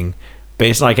it being, but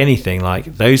it's like anything, like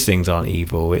those things aren't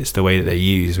evil. It's the way that they're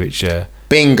used, which are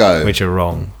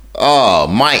wrong. Oh,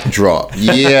 mic drop.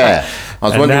 Yeah. I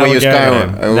was wondering where you was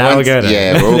going. We're going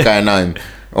yeah, we're all going home.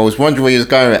 I was wondering where you was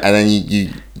going, and then you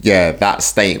that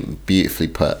statement, beautifully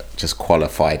put, just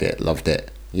qualified it. Loved it.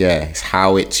 Yeah, it's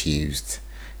how it's used.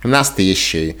 And that's the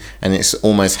issue. And it's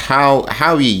almost how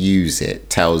you use it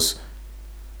tells,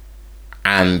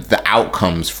 and the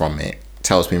outcomes from it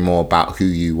tells me more about who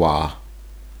you are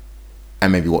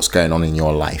and maybe what's going on in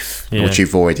your life, which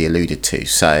you've already alluded to.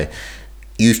 So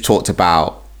you've talked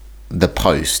about the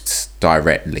posts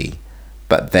directly,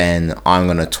 but then I'm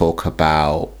going to talk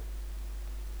about,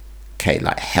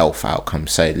 like health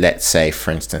outcomes. So let's say,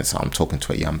 for instance, I'm talking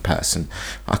to a young person.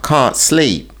 I can't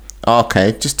sleep.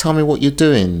 Okay, just tell me what you're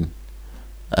doing.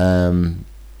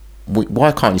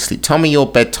 Why can't you sleep? Tell me your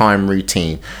bedtime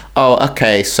routine. Oh,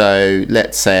 okay, so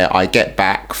let's say I get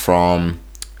back from,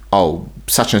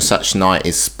 such and such night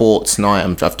is sports night.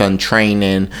 I've done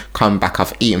training, come back,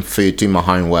 I've eaten food, do my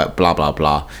homework, blah, blah,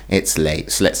 blah. It's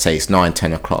late. So let's say it's 9,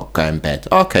 10 o'clock, go in bed.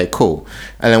 Okay, cool.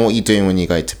 And then what are you doing when you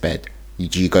go to bed?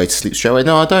 Do you go to sleep straight away?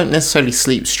 No, I don't necessarily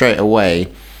sleep straight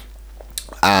away.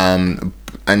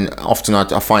 And often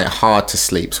I find it hard to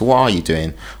sleep. So what are you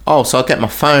doing? Oh, so I'll get my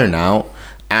phone out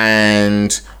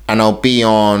and I'll be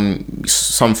on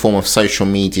some form of social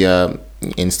media,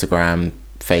 Instagram,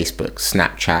 Facebook,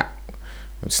 Snapchat.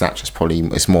 Snapchat's probably,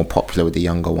 it's more popular with the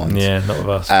younger ones. Yeah, not with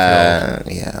us.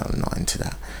 Yeah, I'm not into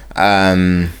that.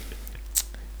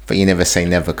 But you never say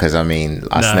never, because I mean,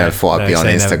 I never thought I'd be on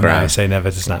Instagram. Say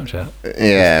never to Snapchat.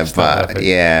 Yeah, but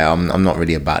yeah, I'm not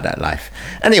really about that life.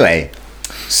 Anyway,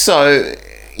 so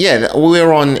yeah,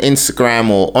 we're on Instagram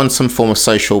or on some form of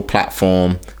social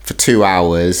platform for 2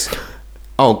 hours.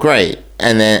 Oh, great.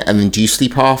 And then do you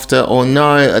sleep after or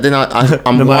no? And then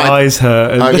I'm my eyes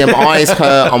hurt. Yeah, my eyes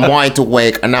hurt. I'm wide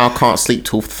awake, and now I can't sleep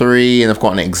till 3, and I've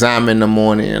got an exam in the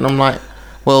morning. And I'm like,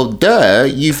 well,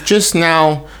 you've just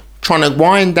now trying to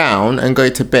wind down and go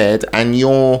to bed, and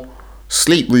your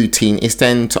sleep routine is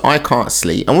then I can't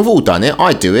sleep. And we've all done it.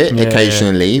 I do it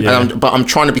occasionally, but I'm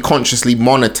trying to be consciously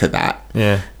monitor that.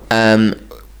 Yeah.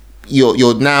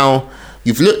 You're now,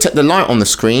 you've looked at the light on the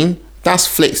screen. That's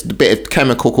flicked a bit of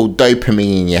chemical called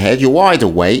dopamine in your head. You're wide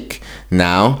awake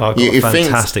now. I've got a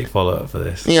fantastic follow-up for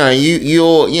this.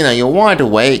 You're wide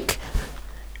awake,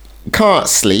 can't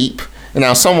sleep.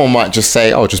 Now someone might just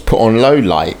say, "Oh, just put on low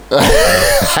light," but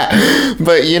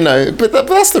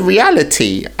that's the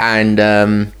reality. And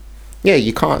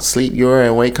you can't sleep. You're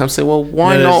awake. I say, well,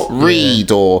 why not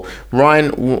read or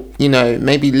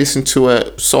maybe listen to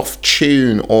a soft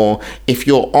tune, or if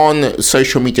you're on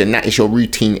social media and that is your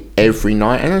routine every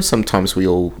night. I know sometimes we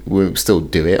still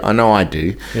do it. I know I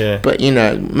do. Yeah. But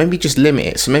maybe just limit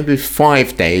it. So maybe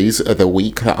 5 days of the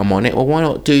week that I'm on it. Well, why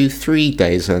not do 3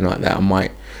 days of the night that I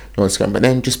might on Instagram, but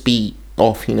then just be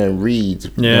off, read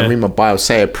my Bible,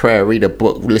 say a prayer, read a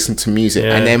book, listen to music,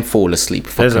 and then fall asleep.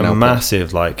 There's a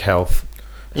massive health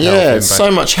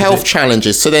so much health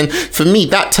challenges. So then for me,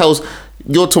 that tells,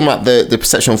 you're talking about the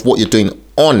perception of what you're doing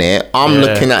on it. I'm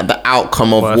looking at the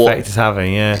outcome of what effect it's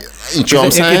having. Yeah, do you know what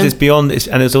I'm saying? It's beyond,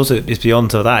 and it's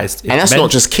beyond to that. And that's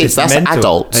not just kids, that's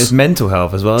adults. It's mental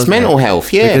health as well. It's mental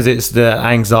health, because it's the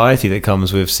anxiety that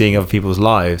comes with seeing other people's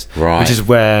lives, right? Which is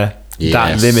where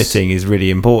that limiting is really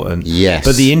important. Yes.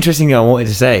 But the interesting thing I wanted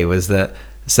to say was that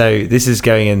So this is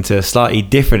going into a slightly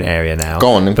different area now.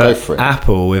 Go on and go for it.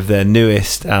 Apple, with their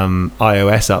newest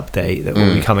iOS update that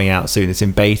will be coming out soon. It's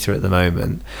in beta at the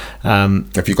moment.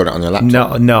 Have you got it on your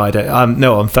laptop? No, I don't.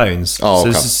 No, on phones. Oh,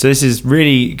 okay. So this is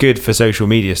really good for social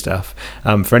media stuff.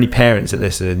 For any parents that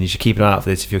listen, you should keep an eye out for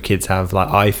this if your kids have like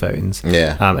iPhones.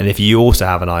 Yeah. And if you also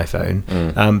have an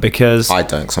iPhone, because I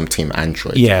don't, because I'm team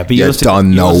Android. yeah, but you also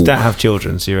don't have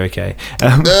children, so you're okay.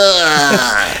 I'm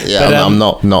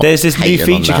not. There's this new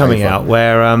feature coming out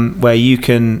where you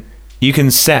can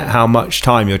set how much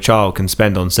time your child can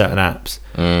spend on certain apps,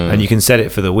 and you can set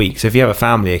it for the week. So if you have a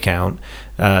family account,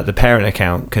 the parent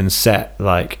account can set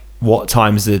like what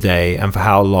times of the day and for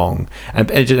how long, and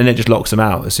it just locks them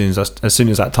out as soon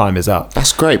as that time is up.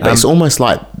 That's great, but it's almost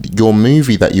like your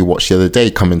movie that you watched the other day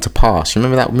coming to pass. You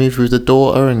remember that movie with the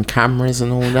daughter and cameras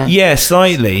and all that? Yeah,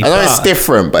 slightly. I know it's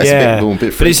different, but it's a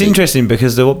bit but it's interesting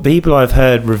because the people I've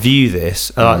heard review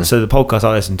this, so the podcast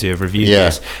I listened to have reviewed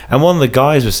this, and one of the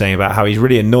guys was saying about how he's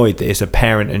really annoyed that it's a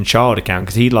parent and child account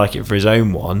because he'd like it for his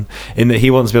own one, in that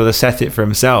he wants to be able to set it for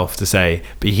himself to say,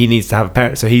 but he needs to have a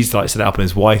parent, so he's like set it up on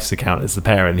his wife's account as the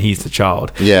parent and he's the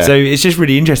child. So it's just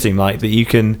really interesting, like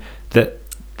that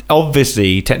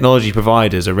obviously technology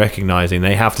providers are recognizing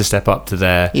they have to step up to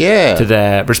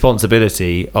their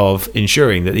responsibility of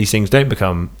ensuring that these things don't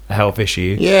become a health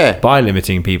issue by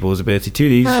limiting people's ability to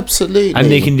these. Absolutely. And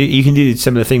you can do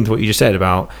similar things to what you just said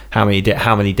about how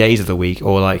many days of the week,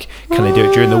 or like can they do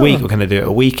it during the week or can they do it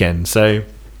a weekend. So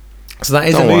that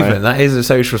is a movement. That is a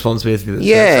social responsibility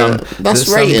that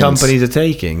some companies are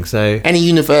taking. So any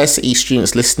university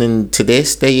students listening to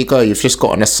this, there you go. You've just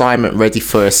got an assignment ready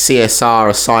for a CSR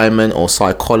assignment or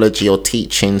psychology or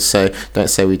teaching. So don't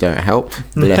say we don't help.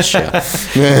 Bless you.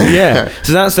 Yeah.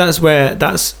 So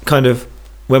that's kind of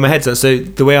where my head's at. So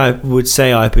the way I would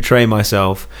say I portray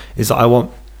myself is that I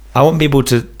want people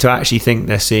to actually think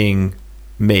they're seeing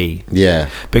me.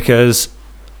 Yeah. Because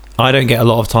I don't get a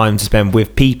lot of time to spend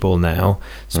with people now,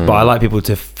 but I like people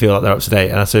to feel like they're up to date.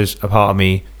 And I suppose a part of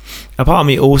me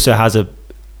also has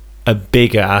a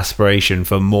bigger aspiration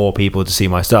for more people to see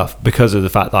my stuff because of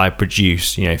the fact that I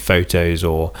produce, photos,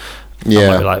 or I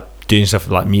might be like doing stuff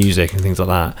like music and things like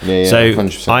that. So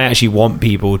 100%. I actually want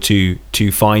people to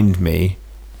find me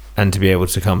and to be able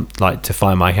to come, like, to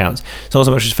find my accounts. It's not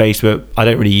so much as Facebook. I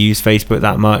don't really use Facebook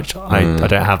that much. I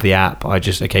don't have the app. I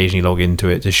just occasionally log into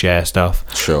it to share stuff.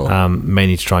 Sure.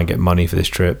 Mainly to try and get money for this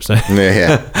trip. So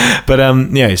yeah. But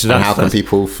so that's, how can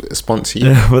people sponsor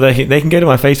you? Well, they can go to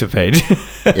my Facebook page.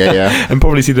 And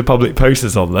probably see the public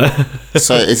posters on there.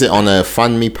 So is it on a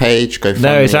Fund Me page?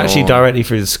 No, it's actually directly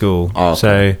through the school. Oh, okay.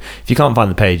 So if you can't find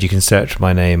the page, you can search for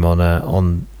my name on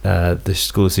the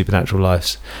School of Supernatural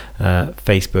Life's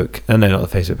Facebook, no, not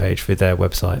the Facebook page, for their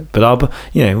website. But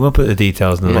we'll put the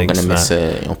details and the links. I'm not going to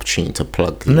miss an opportunity to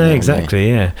plug. No, exactly,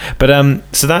 yeah. But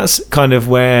so that's kind of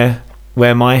where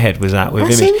my head was at with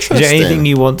That's Image. interesting. Is there anything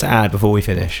you want to add before we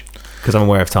finish? Because I'm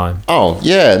aware of time. Oh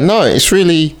yeah, it's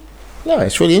really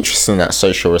interesting, that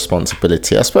social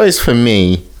responsibility. I suppose for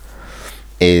me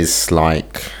is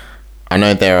like, I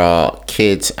know there are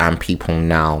kids and people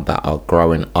now that are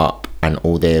growing up and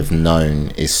all they've known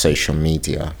is social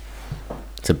media.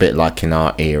 It's a bit like in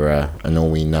our era, and all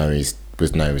we know was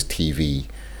TV.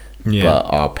 Yeah. But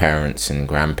our parents and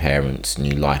grandparents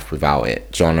knew life without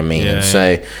it. Do you know what I mean? Yeah,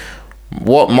 so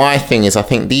what my thing is, I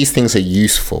think these things are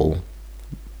useful,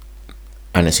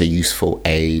 and it's a useful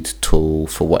aid tool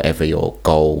for whatever your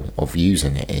goal of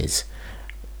using it is.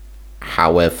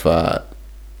 However,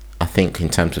 I think in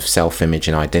terms of self-image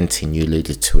and identity, and you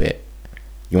alluded to it,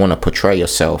 you want to portray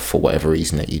yourself for whatever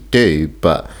reason that you do,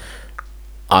 but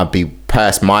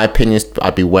my opinion is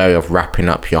I'd be wary of wrapping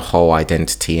up your whole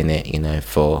identity in it,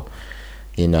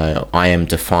 I am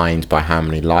defined by how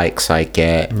many likes I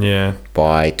get,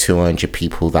 by 200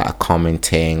 people that are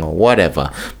commenting or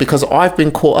whatever, because I've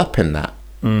been caught up in that.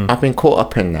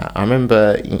 I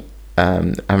remember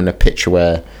having a picture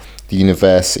where the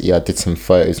university, I did some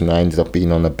photos and I ended up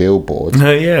being on a billboard.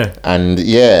 Oh yeah. And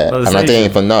I didn't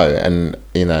even know. And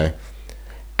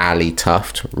Ali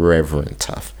Tuft, Reverend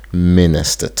Tuft,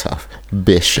 Minister Tuft,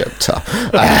 Bishop Tuft.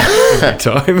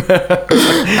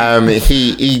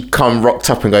 He come rocked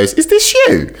up and goes, "Is this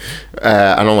you?"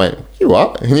 And I went, "You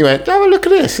what?" And he went, "Have a look at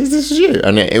this. Is this you?"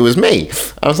 And it was me.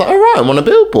 I was like, "All right, I'm on a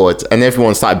billboard." And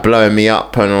everyone started blowing me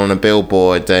up and on a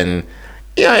billboard, and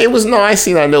it was nice,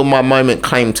 my moment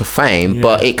claim to fame,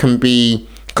 but it can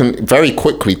very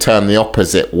quickly turn the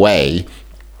opposite way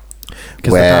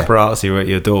Because the paparazzi were at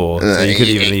your door, so you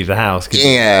couldn't even leave the house.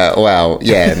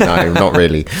 No, not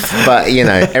really. But, you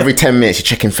know, every 10 minutes you're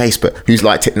checking Facebook. Who's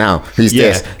liked it now? Who's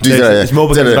this? It's more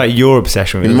because about your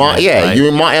obsession with it.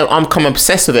 I'm become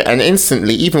obsessed with it. And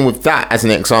instantly, even with that as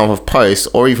an example of posts,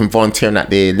 or even volunteering at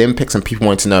the Olympics and people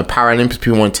want to know, Paralympics,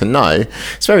 people want to know,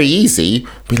 it's very easy.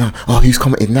 Be like, oh, who's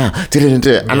commented now?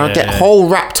 And I get whole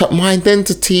wrapped up. My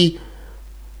identity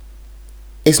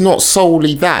it's not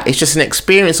solely that. It's just an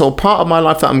experience or part of my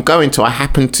life that I'm going to. I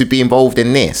happen to be involved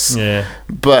in this. Yeah.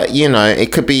 But, you know,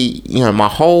 it could be, you know, my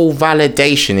whole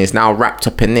validation is now wrapped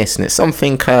up in this. And it's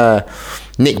something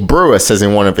Nick Brewer says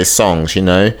in one of his songs, you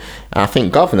know. I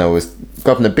think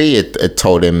Governor B had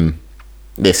told him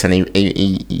this, and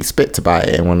he spit about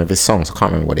it in one of his songs. I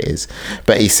can't remember what it is.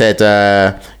 But he said,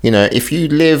 you know, if you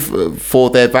live for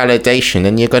their validation,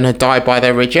 then you're going to die by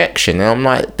their rejection. And I'm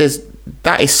like,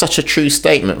 that is such a true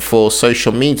statement for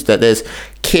social media, that there's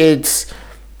kids,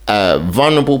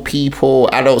 vulnerable people,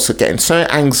 adults are getting so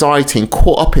anxiety and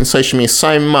caught up in social media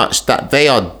so much that they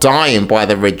are dying by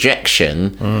the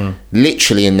rejection,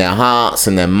 literally in their hearts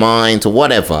and their minds or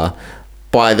whatever,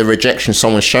 by the rejection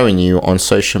someone's showing you on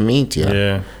social media.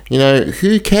 Yeah. You know,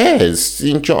 who cares?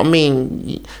 You know what I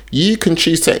mean? You can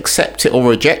choose to accept it or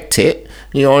reject it.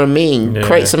 You know what I mean? Yeah.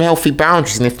 Create some healthy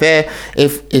boundaries. And if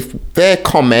their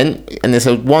comment, and there's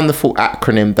a wonderful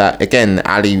acronym that, again,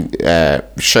 Ali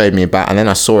showed me about, and then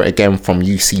I saw it again from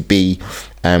UCB,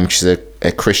 which is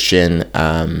a Christian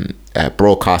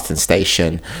broadcasting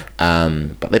station,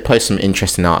 but they post some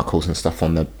interesting articles and stuff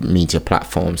on the media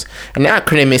platforms. And the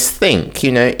acronym is THINK.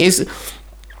 You know, is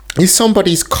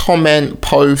somebody's comment,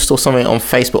 post or something on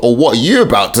Facebook, or what are you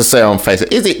about to say on Facebook,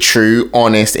 is it true,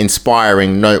 honest,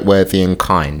 inspiring, noteworthy and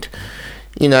kind?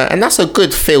 You know, and that's a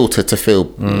good filter to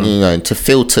you know, to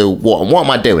filter what am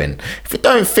I doing. If it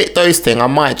don't fit those things, I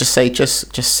might just say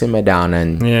just simmer down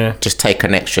and just take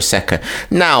an extra second.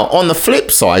 Now, on the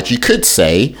flip side, you could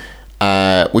say,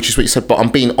 which is what you said, but I'm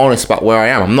being honest about where I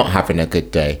am. I'm not having a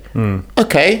good day.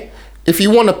 Okay, if you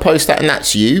want to post that and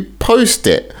that's you, post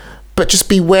it. But just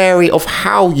be wary of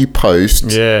how you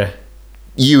post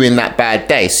you in that bad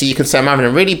day. So you can say, I'm having a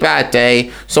really bad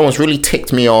day, someone's really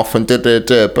ticked me off and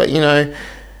but you know,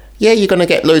 you're going to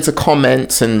get loads of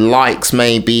comments and likes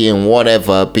maybe and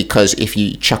whatever, because if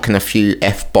you chuck in a few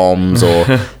F-bombs or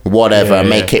whatever,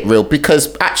 make it real.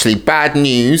 Because actually bad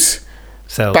news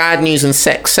and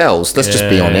sex sells. Let's just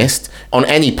be honest, on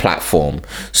any platform.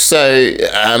 So,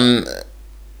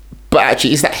 but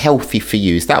actually, is that healthy for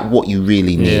you? Is that what you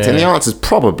really need? And the answer is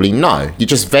probably no. You're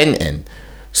just venting.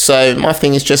 So my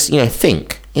thing is just, you know,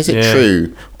 think. Is it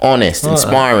true, honest,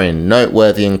 inspiring,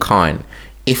 noteworthy and kind?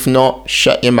 If not,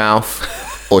 shut your mouth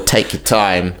or take your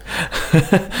time.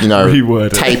 You know,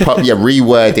 reword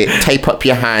it, tape up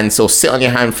your hands or sit on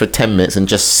your hand for 10 minutes and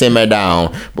just simmer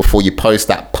down before you post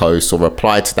that post or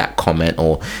reply to that comment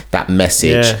or that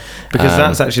message. Yeah, because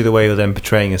that's actually the way you're then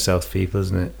portraying yourself to people,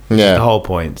 isn't it? Yeah. The whole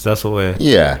point. So that's what we're...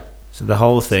 Yeah. So the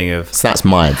whole thing of... So that's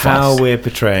my advice. How we're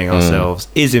portraying ourselves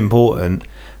is important,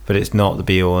 but it's not the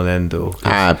be all and end all.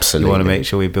 Absolutely. We want to make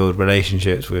sure we build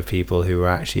relationships with people who are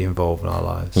actually involved in our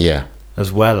lives. Yeah. As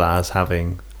well as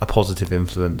having a positive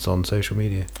influence on social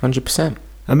media. 100%.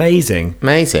 Amazing.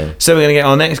 So we're going to get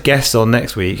our next guests on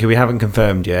next week, who we haven't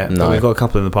confirmed yet, but we've got a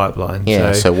couple in the pipeline.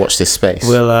 Yeah, so watch this space.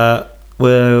 We'll let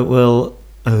me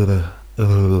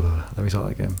start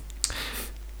that again.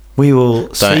 We will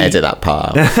Don't edit that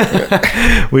part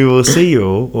out. We will see you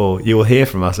all, or you will hear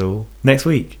from us all next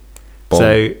week. Boom.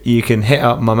 So you can hit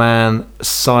up my man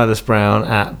Silas Brown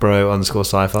at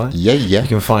bro_sci-fi. Yeah. You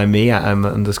can find me at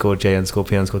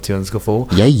m_j_p_2_4.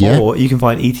 Yeah. Or you can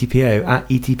find ETPO at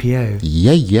ETPO.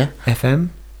 Yeah.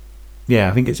 FM. Yeah,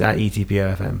 I think it's at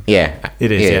ETPO FM. Yeah,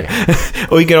 it is. Yeah.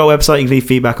 Or you can go to our website. You can leave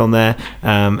feedback on there.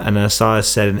 And as Silas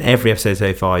said in every episode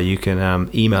so far, you can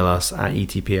email us at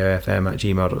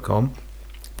etpofm@gmail.com.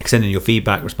 Send in your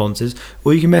feedback responses,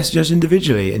 or you can message us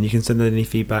individually and you can send in any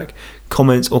feedback,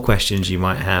 comments or questions you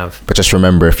might have. But just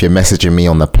remember, if you're messaging me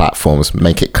on the platforms,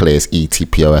 make it clear it's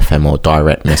ETPOFM or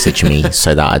direct message me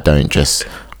so that I don't just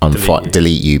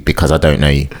delete you because I don't know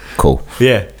you. Cool.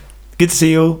 Yeah. Good to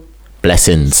see you all.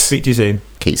 Blessings. Speak to you soon.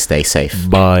 Stay safe.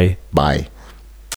 Bye. Bye.